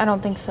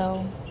don't think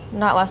so.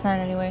 Not last night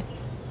anyway.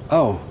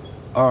 Oh,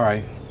 all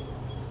right.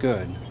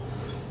 Good.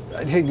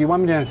 Hey, do you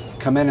want me to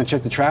come in and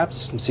check the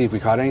traps and see if we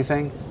caught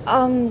anything?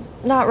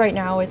 Not right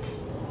now.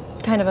 It's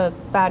kind of a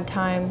bad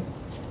time.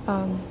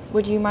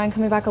 Would you mind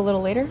coming back a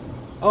little later?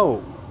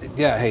 Oh,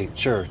 yeah, hey,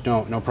 sure.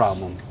 No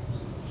problem.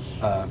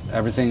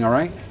 Everything all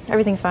right?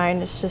 Everything's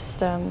fine. It's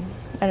just, I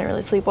didn't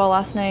really sleep well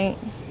last night.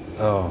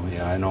 Oh,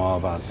 yeah, I know all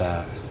about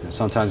that.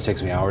 Sometimes it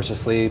takes me hours to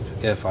sleep,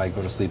 if I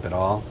go to sleep at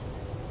all.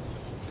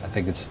 I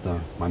think it's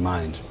my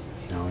mind.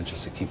 You know,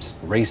 it keeps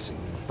racing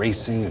and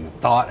racing, and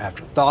thought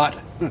after thought.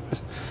 You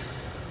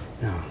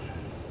know,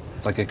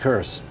 it's like a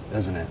curse,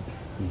 isn't it?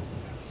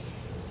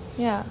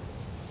 Yeah.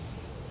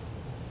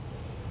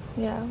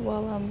 Yeah,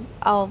 well,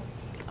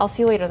 I'll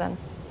see you later then.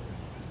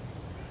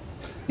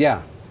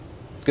 Yeah,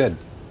 good.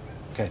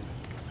 Okay.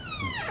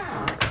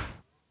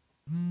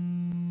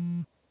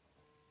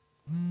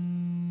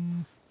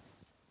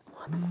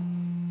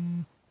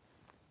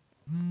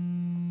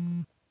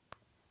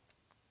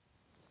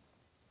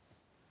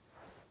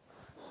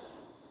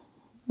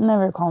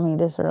 Never call me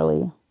this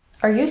early.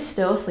 Are you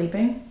still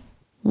sleeping?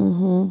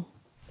 Mm-hmm.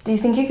 Do you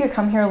think you could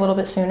come here a little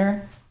bit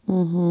sooner?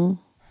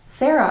 Mm-hmm.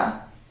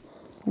 Sarah,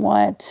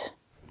 What?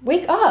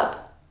 wake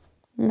up.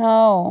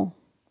 No.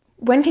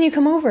 When can you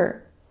come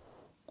over?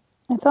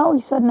 I thought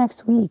we said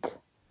next week.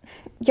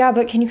 Yeah,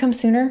 but can you come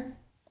sooner?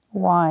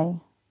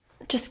 Why?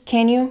 Just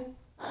can you?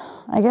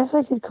 I guess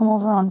I could come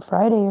over on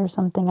Friday or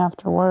something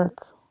after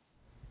work.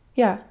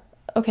 Yeah,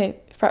 okay,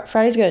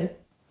 Friday's good.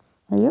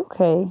 Are you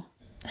okay?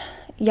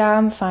 Yeah,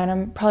 I'm fine.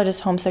 I'm probably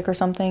just homesick or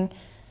something.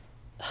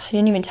 I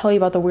didn't even tell you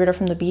about the weirdo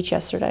from the beach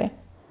yesterday.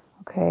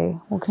 Okay,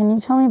 well, can you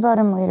tell me about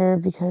him later?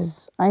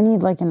 Because I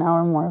need like an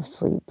hour more of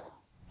sleep.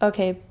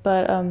 Okay,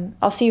 but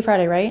I'll see you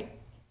Friday, right?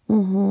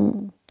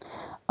 Mm-hmm.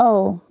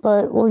 Oh,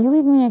 but will you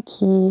leave me a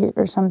key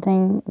or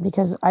something?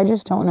 Because I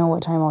just don't know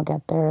what time I'll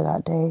get there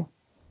that day.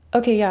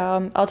 Okay,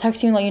 yeah, I'll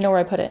text you and let you know where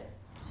I put it.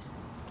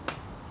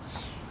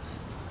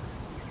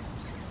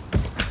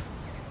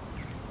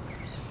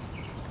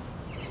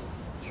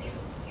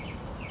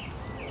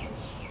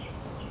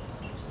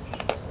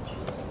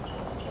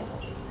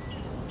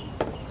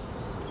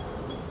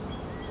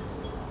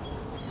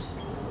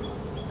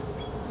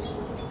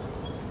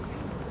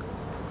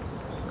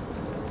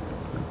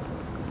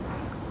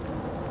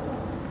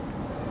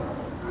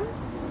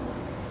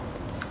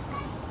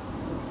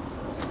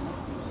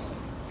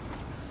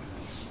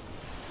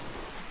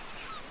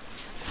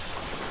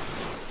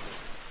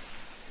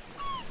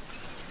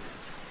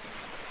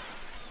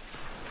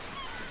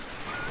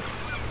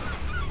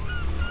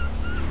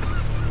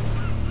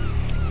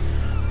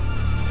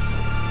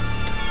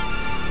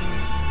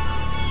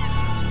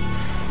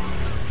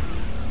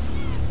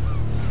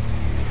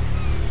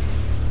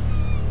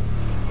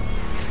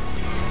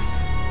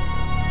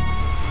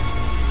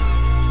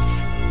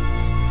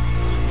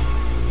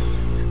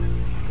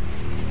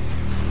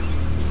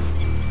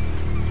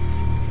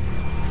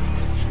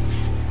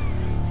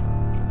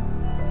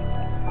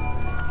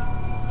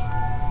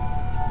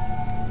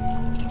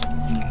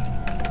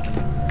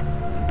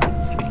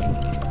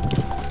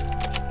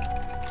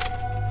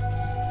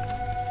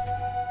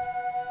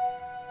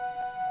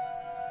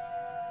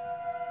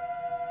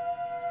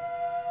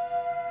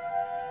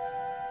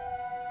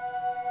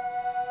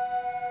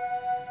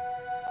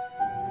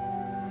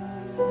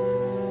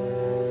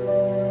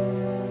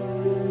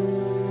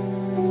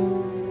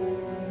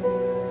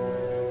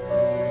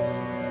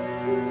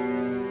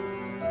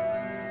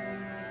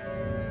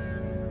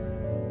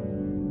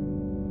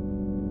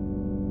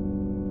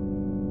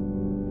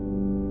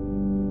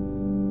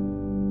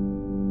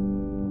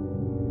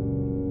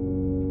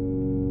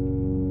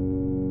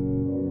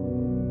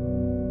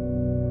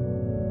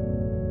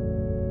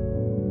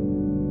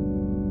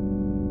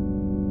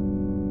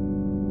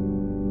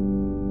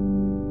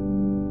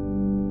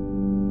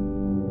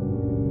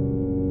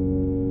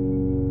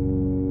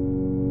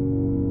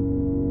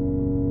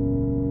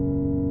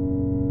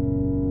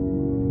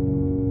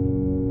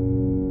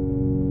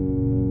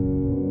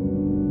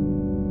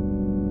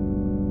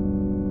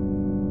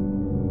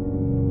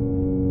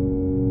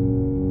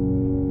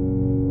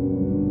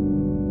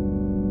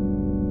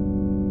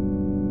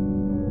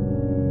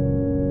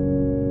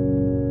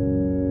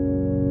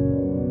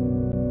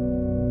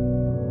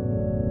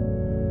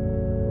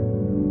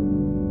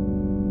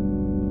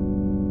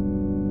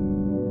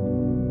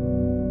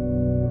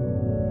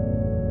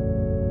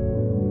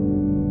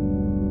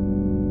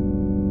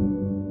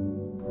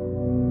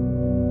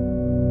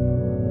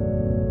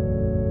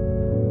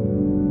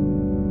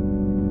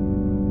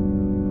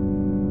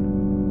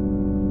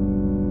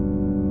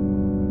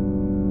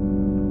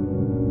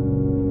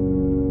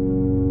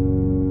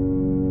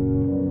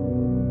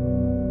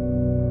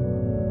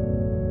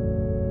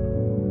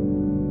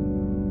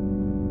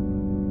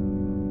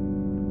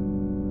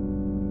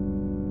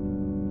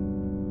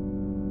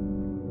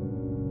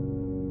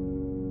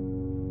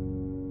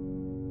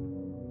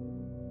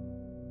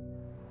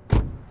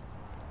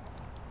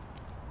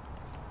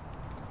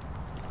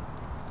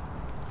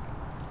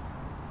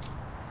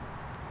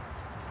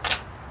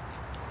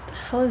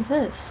 hell is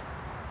this?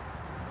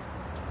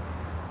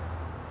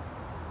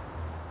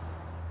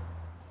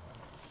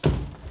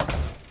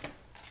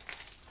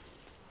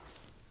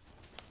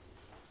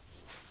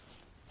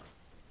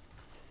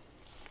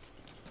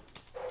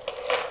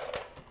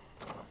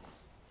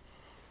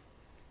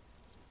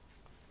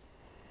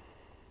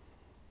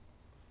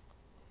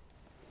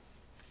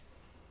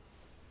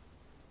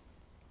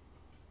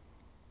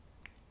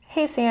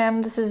 Hey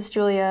Sam, this is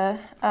Julia.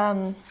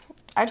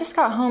 I just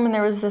got home and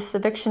there was this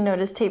eviction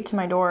notice taped to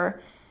my door.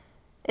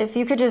 If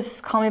you could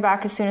just call me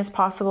back as soon as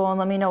possible and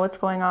let me know what's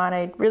going on,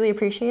 I'd really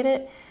appreciate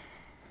it.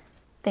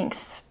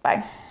 Thanks,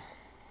 bye.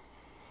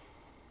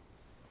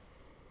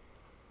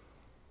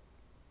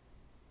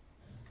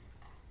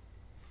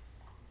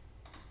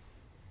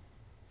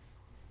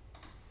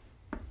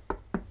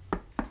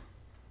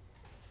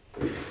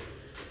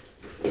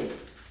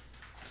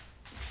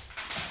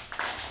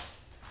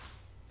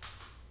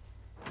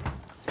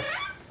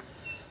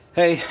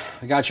 Hey,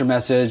 I got your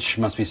message.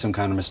 Must be some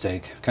kind of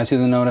mistake. Can I see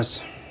the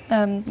notice?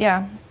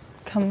 Yeah.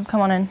 Come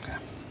on in. Okay.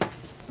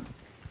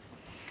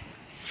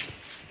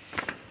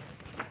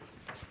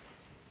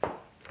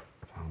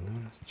 File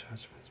notice,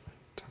 judgments.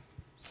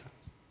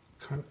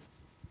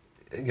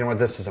 You know what?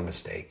 This is a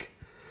mistake.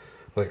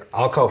 Look,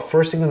 I'll call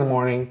first thing in the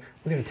morning.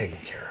 We're gonna take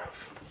it care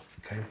of.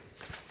 Okay.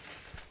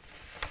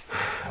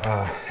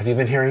 Have you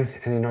been hearing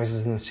any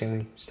noises in the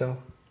ceiling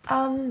still?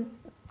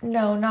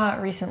 No,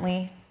 not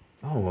recently.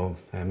 Oh, well,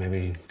 maybe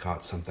you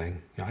caught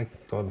something. Yeah, I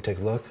go up and take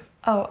a look.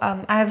 Oh,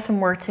 I have some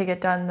work to get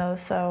done though,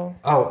 so.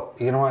 Oh,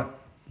 you know what?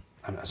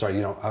 I'm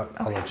sorry, I'll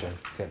Okay. let you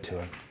get to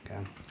it, okay?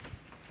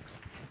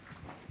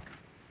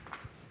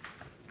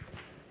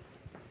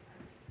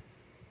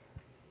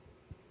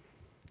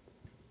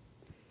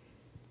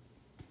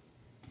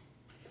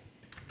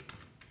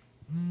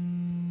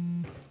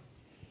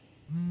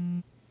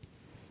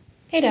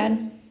 Hey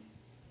Dad.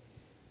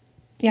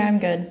 Yeah, I'm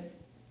good.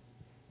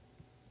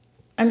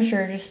 I'm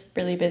sure, just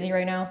really busy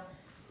right now.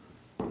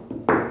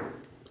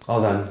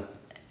 All done.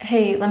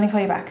 Hey, let me call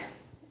you back.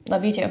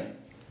 Love you too.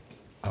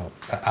 Oh,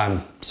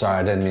 I'm sorry,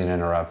 I didn't mean to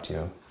interrupt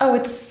you. Oh,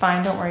 it's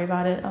fine, don't worry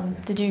about it.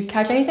 Did you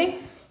catch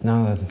anything?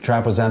 No, the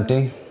trap was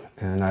empty,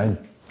 and I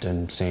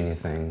didn't see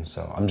anything,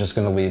 so I'm just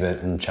gonna leave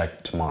it and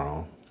check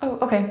tomorrow. Oh,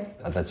 okay.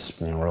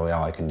 That's really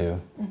all I can do.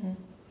 Mm-hmm.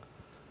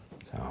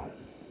 So, I'll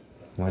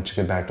let you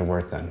get back to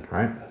work then, all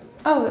right?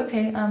 Oh,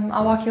 okay,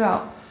 I'll walk you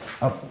out.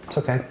 Oh, it's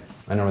okay.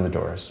 I know where the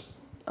door is.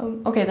 Oh,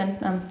 okay then.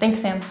 Thanks,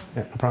 Sam.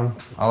 Yeah, no problem.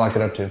 I'll lock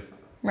it up too.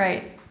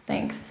 Right,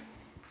 thanks.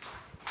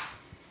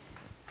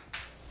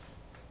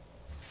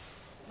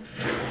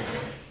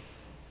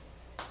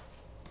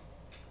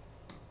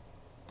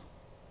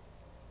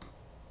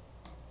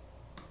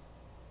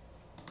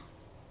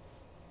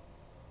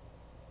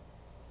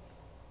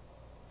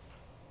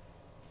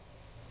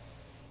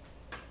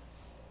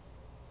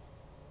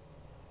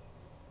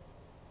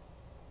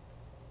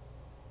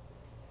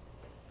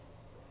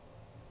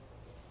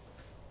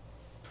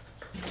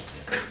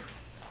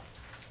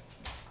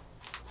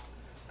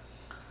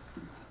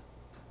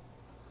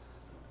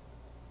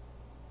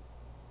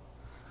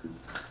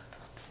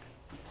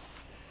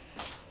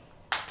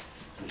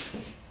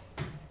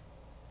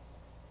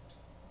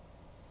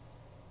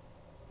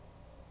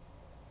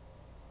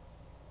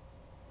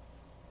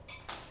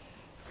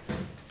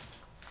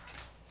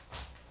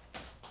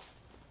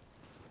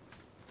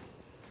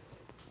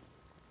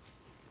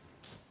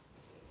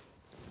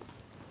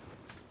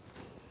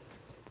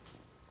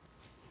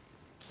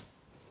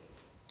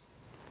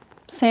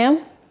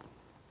 Sam?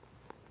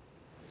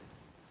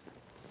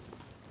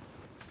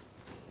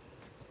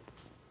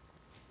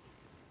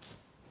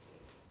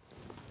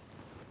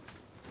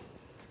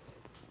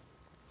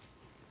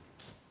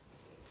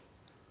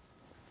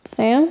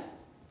 Sam?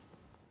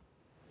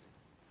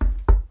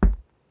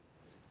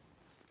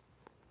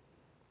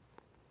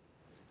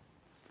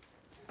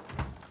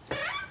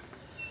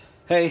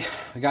 Hey,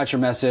 I got your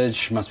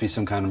message. Must be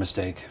some kind of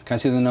mistake. Can I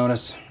see the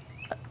notice?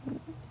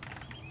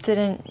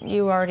 Didn't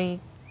you already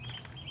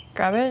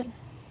grab it?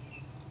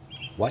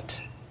 What?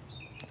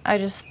 I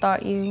just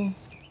thought you...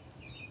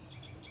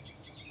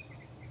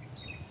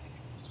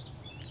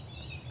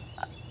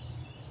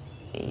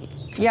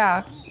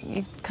 Yeah,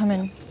 you come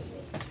in.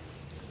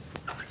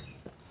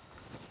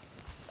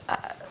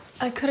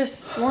 I could have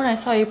sworn I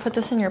saw you put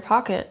this in your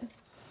pocket.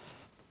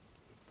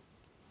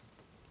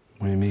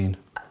 What do you mean?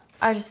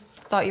 I just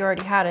thought you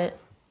already had it.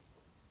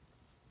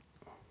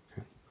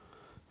 Okay.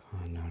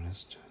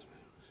 Notice.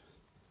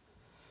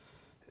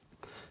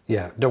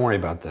 Yeah, don't worry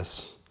about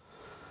this.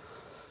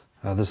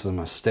 This is a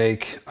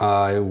mistake.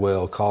 I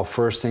will call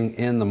first thing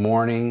in the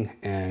morning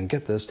and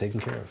get this taken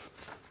care of.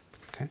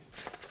 Okay?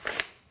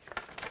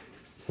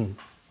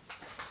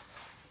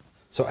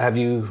 So have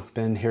you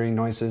been hearing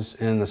noises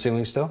in the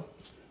ceiling still?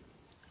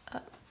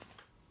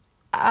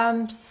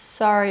 I'm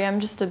sorry, I'm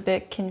just a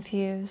bit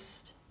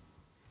confused.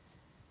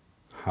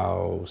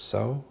 How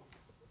so?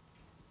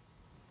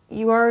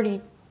 You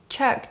already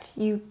checked.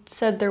 You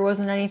said there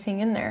wasn't anything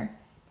in there.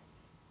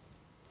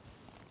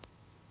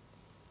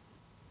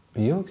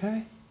 Are you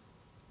okay?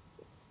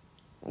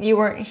 You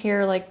weren't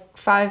here like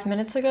 5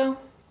 minutes ago?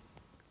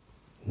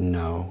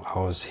 No, I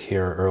was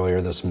here earlier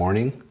this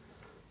morning.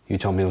 You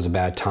told me it was a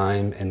bad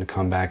time and to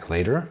come back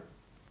later.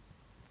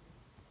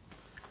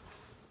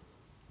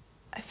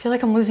 I feel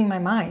like I'm losing my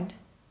mind.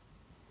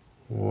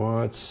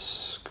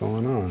 What's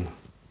going on?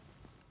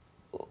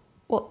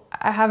 Well,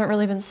 I haven't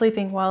really been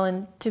sleeping well,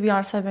 and to be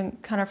honest, I've been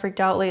kind of freaked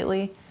out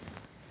lately.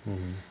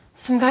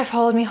 Some guy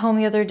followed me home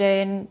the other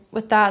day, and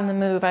with that and the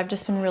move, I've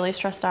just been really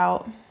stressed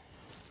out.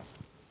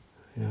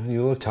 Yeah,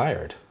 you look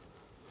tired.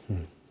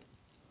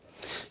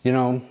 You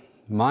know,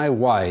 my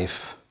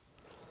wife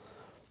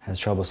has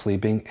trouble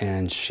sleeping,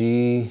 and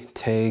she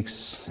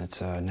takes,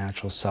 it's a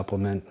natural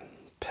supplement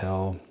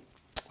pill.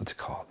 What's it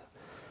called?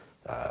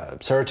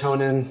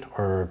 Serotonin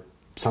or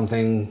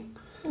something.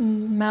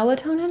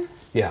 Melatonin?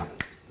 Yeah,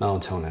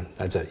 melatonin.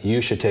 That's it.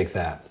 You should take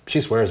that. She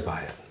swears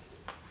by it.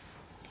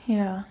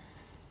 Yeah.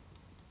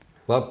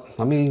 Well,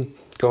 let me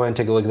go ahead and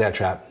take a look at that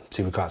trap,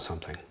 see if we caught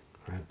something.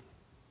 All right.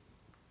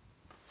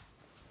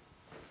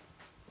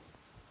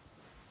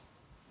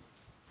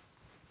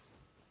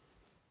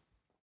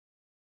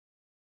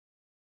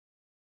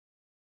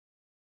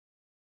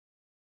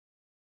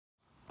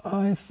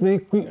 I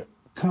think we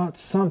caught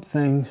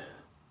something.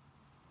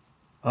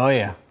 Oh,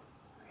 yeah.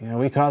 Yeah,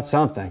 we caught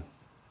something.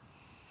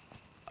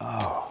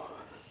 Oh.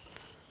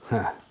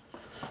 Huh.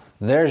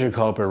 There's your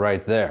culprit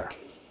right there.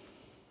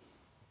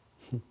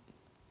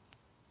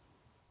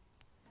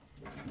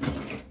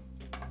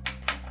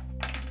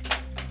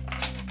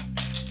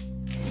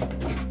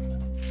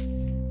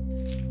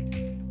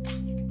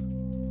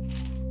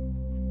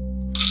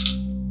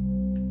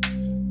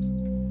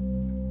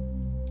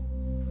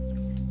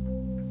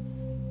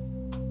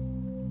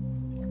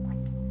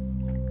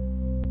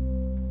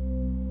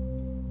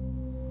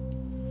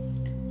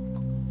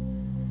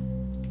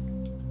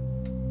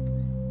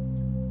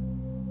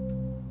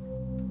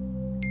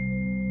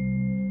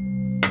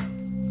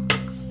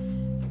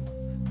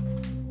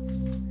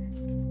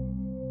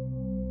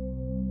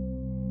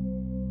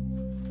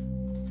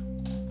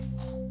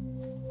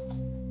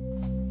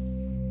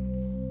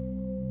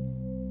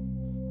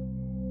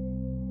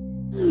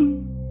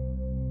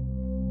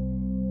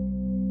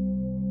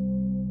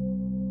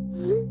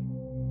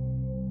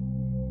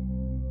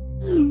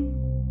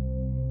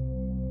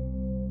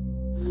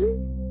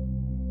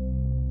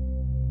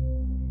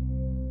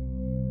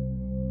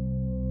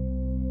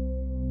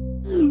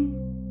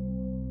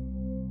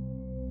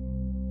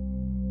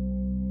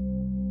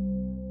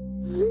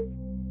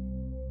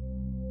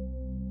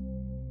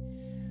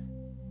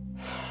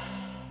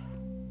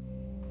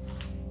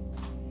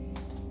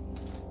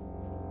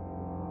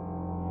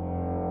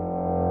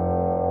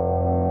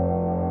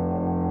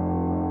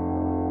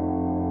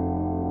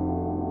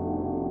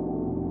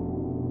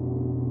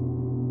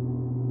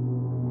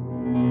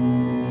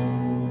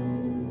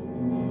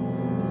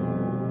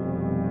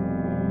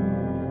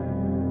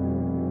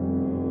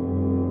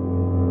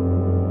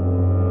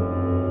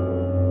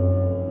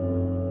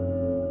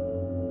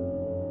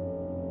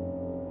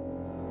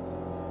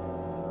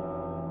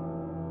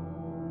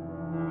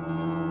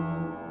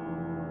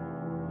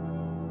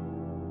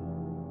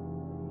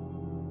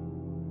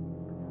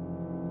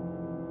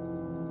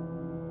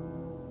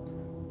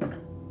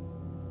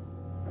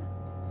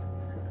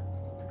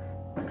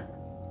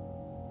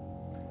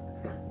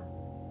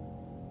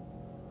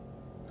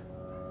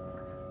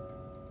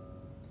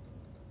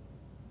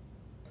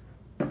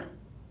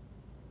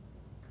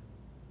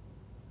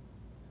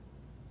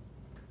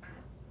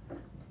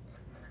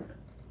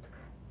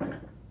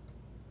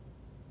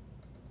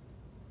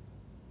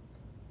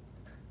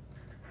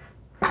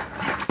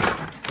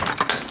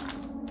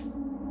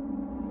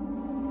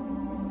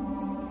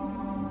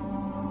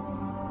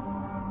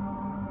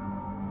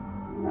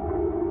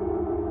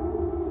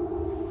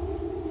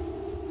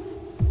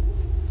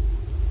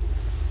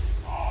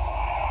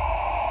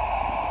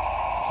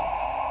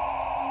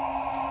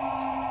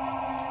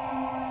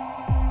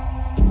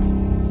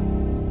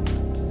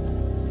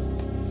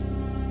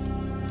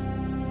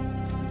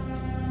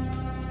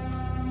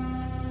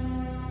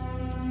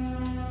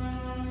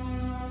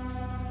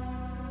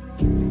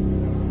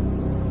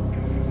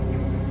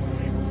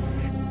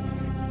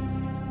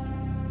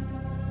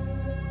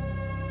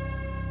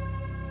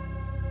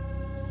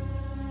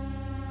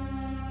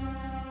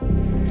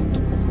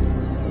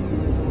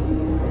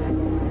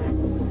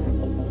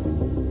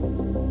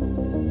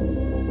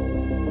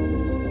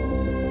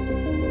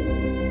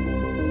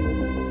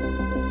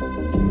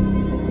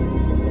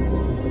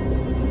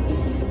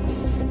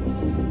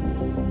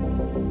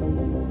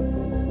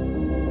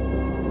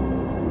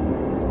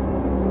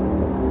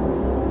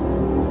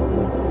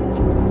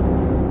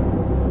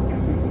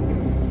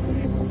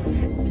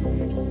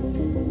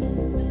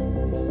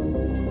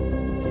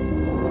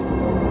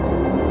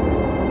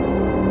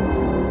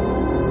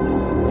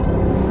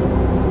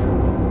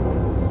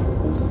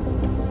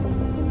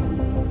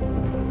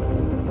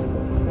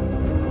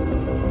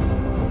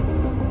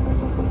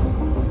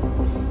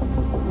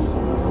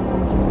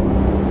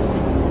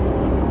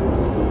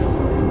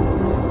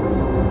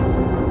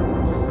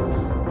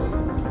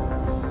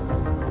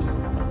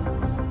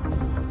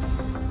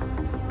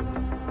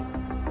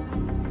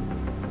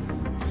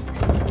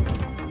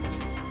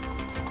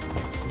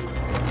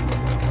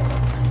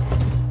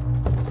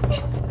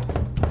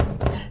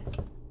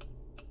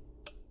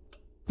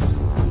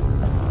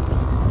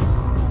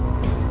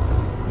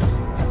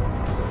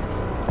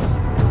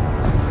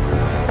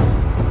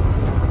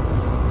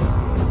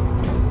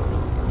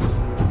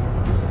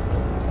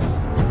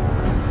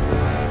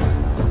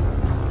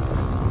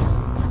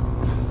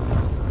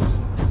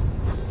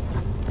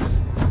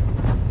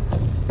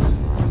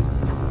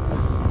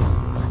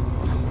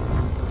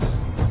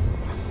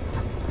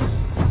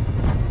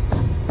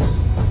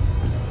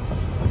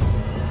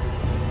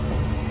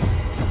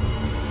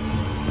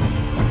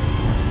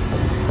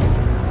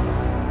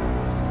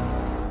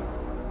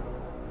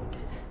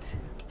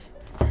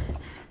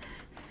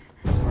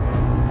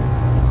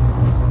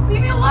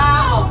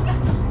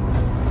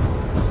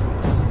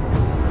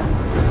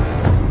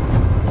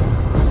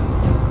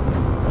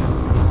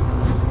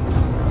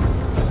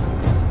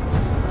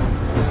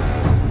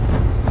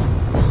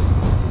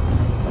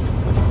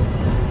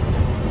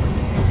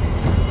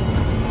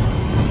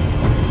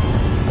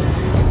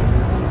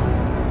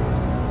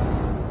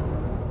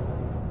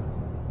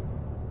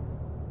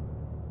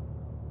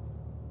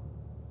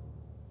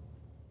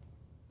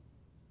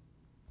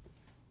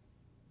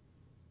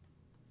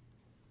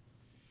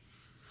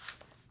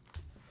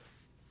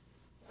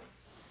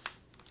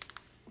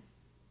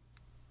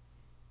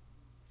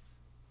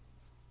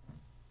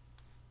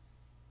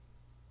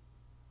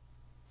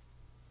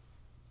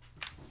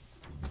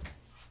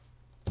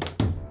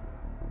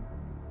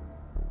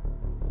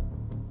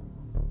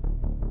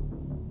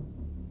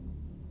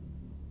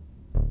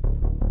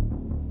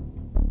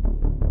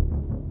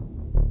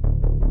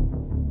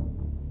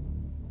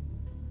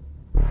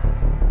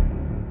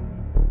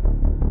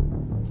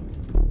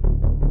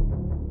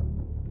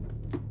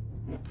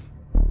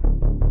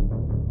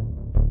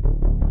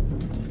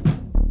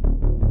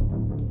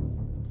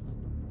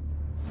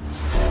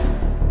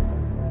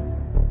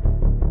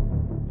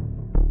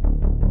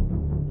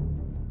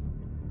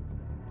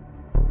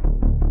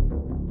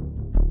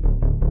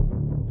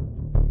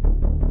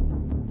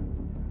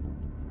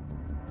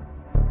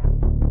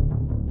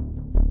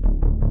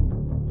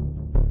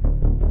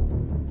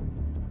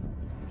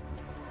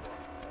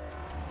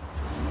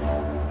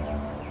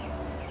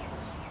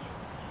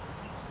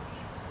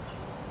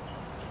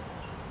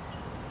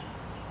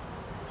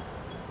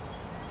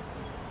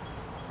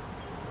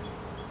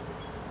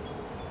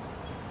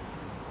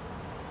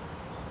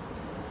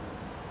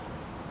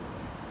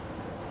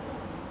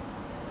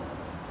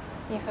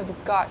 You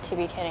have got to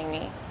be kidding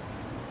me.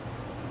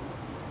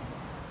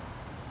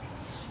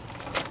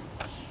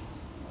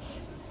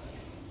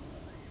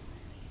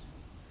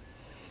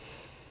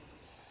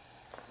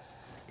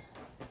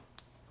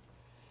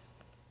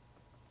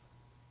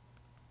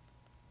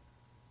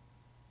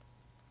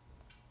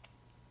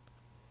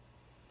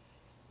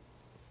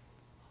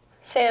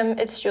 Sam,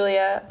 it's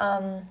Julia.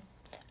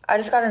 I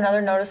just got another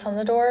notice on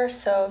the door,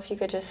 so if you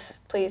could just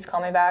please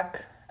call me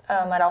back.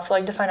 I'd also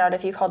like to find out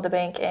if you called the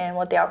bank and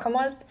what the outcome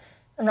was.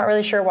 I'm not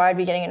really sure why I'd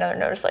be getting another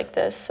notice like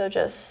this, so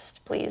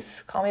just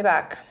please call me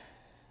back.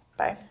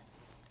 Bye.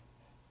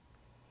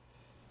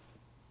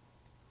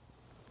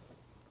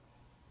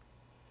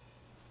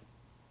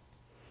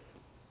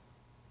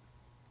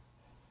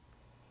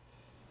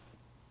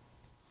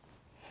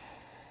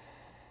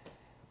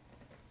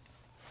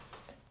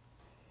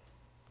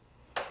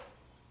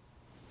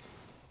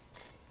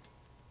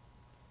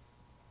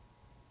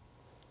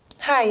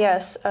 Hi,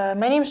 yes.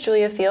 My name's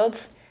Julia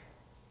Fields.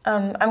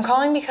 I'm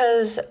calling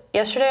because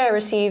yesterday I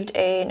received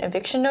an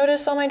eviction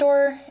notice on my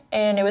door,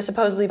 and it was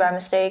supposedly by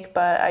mistake,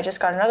 but I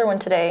just got another one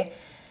today,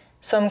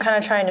 so I'm kind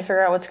of trying to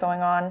figure out what's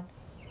going on.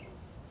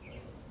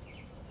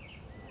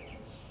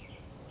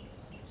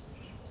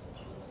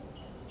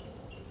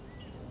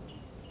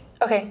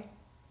 Okay.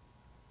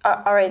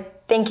 All right,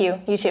 thank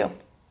you. You too.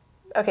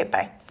 Okay,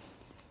 bye.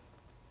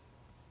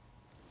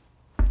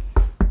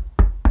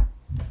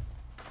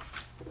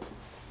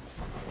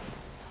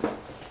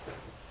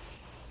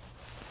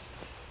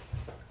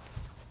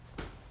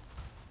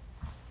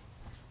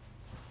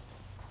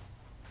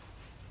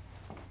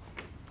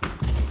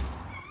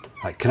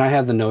 Can I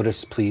have the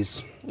notice,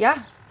 please?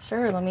 Yeah,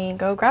 sure. Let me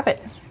go grab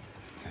it.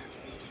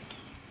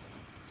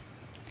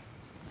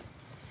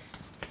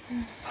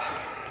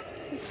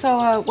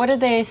 So, what did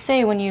they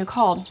say when you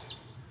called?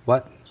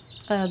 What?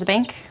 The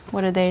bank?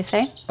 What did they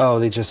say? Oh,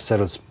 they just said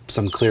it was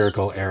some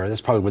clerical error.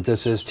 That's probably what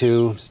this is,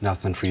 too. It's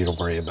nothing for you to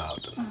worry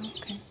about. Oh,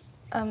 okay.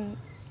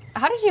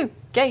 How did you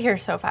get here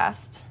so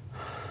fast?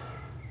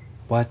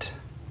 What?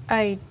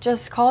 I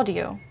just called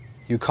you.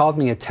 You called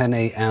me at 10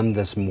 a.m.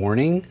 this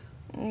morning?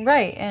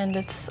 Right, and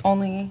it's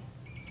only...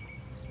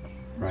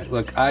 Right,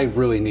 look, I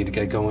really need to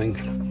get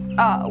going.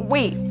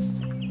 Wait.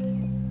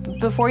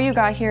 Before you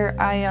got here,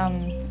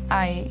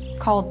 I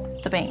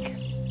called the bank.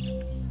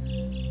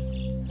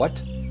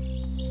 What?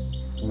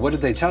 What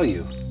did they tell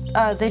you?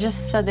 They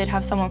just said they'd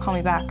have someone call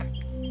me back.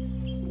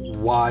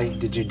 Why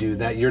did you do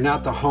that? You're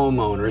not the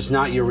homeowner. It's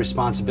not your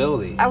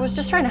responsibility. I was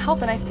just trying to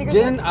help, and I figured...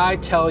 Didn't I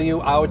tell you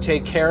I would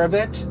take care of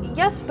it?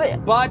 Yes,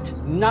 but... But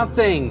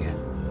nothing.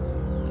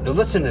 Now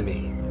listen to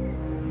me.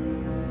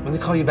 When they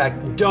call you back,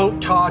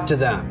 don't talk to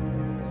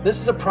them.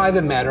 This is a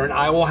private matter, and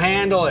I will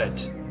handle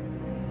it.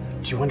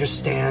 Do you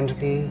understand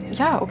me?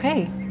 Yeah,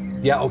 okay.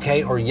 Yeah,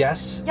 okay, or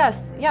yes?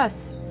 Yes,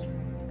 yes.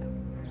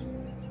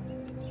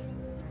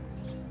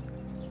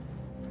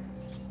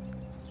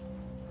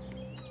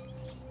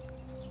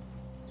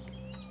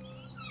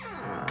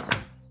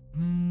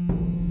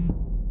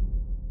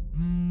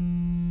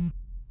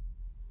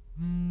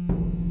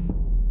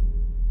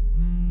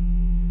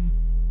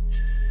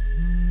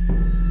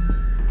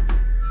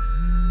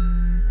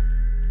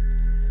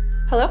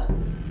 Hello?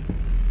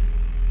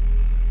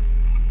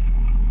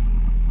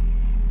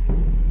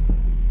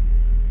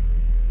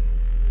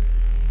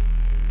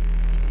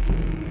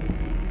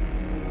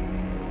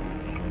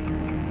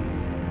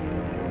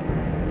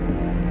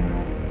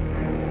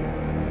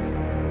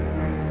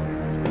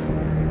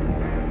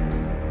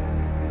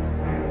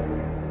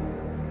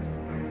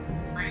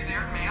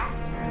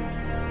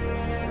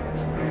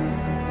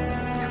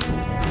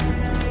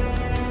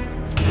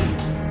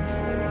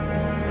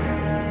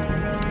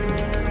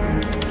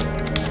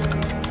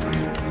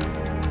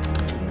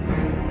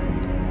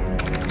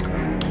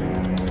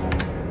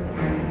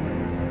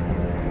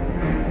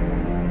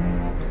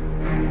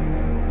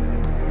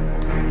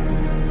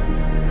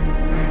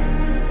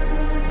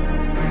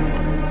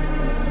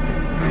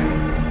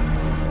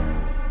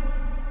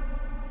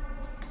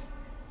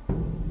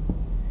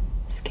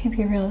 Can't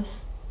be real.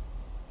 This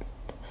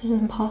is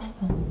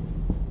impossible.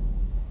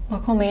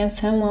 Local man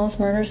Sam Wells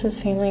murders his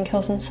family and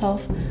kills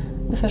himself.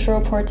 Official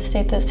reports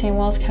state that Sam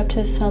Wells kept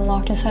his son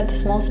locked inside the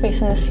small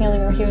space in the ceiling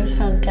where he was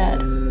found dead.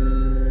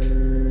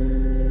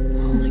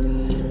 Oh my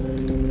god.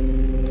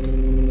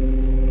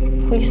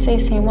 Police say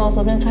Sam Wells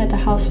lived inside the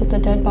house with the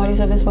dead bodies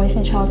of his wife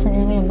and child for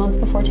nearly a month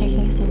before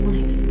taking his own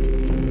life.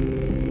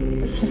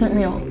 This isn't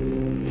real.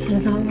 This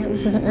is not real.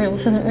 This isn't real.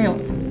 This isn't real.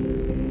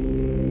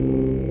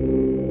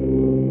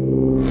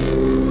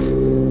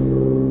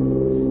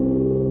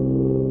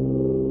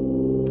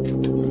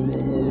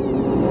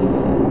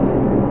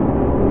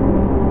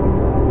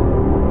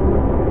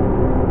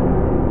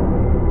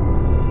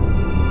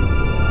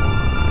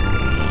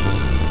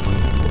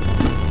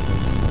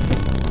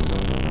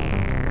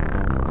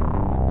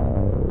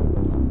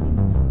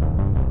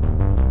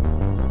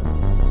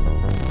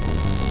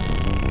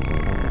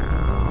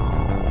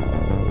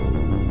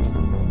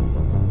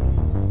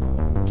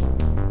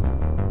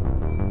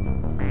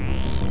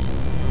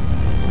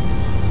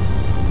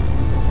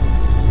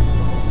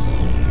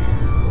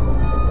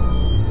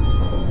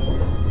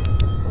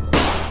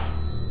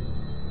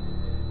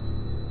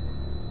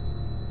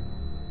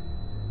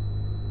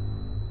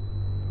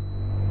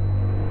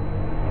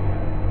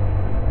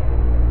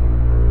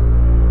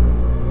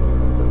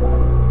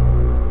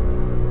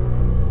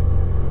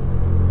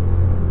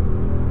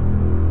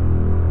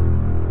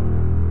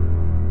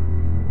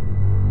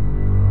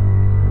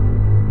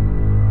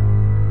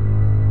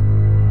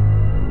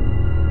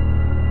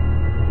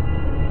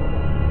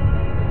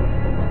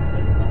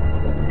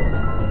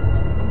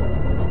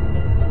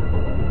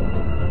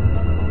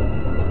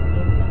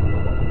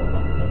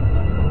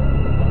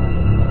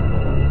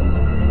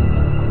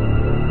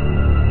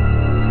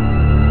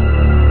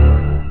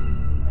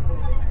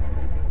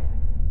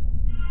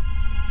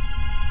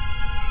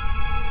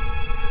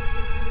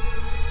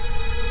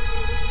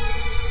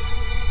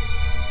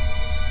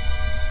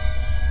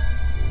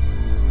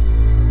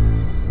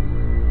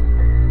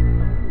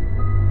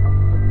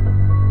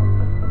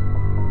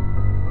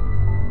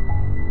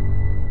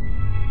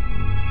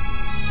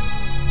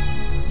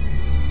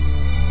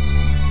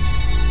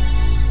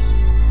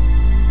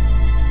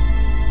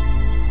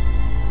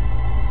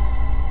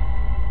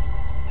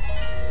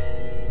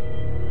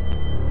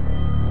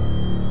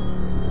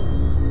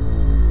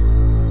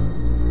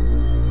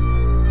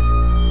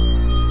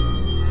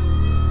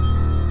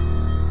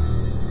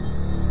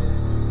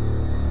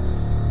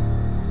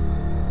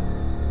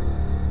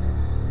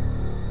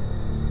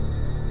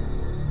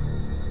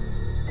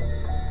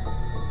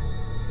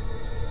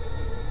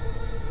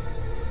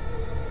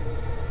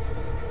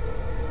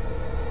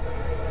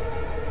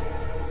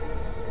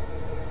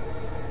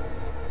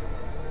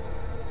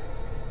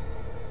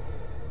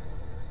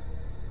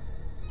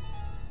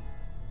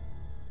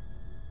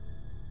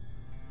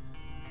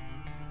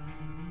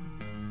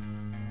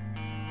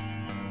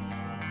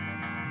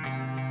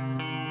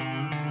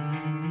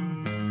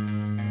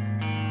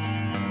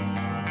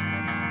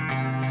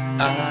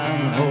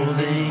 I'm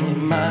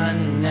holding my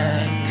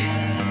neck.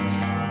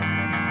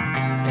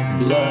 It's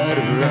blood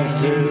runs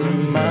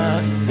through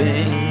my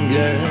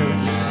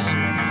fingers.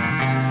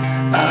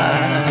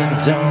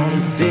 I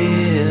don't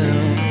feel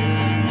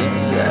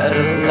that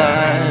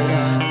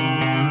alive.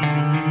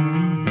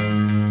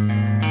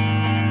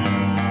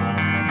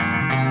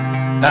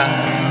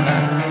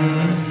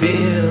 I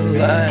feel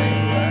like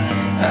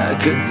I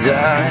could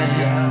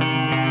die.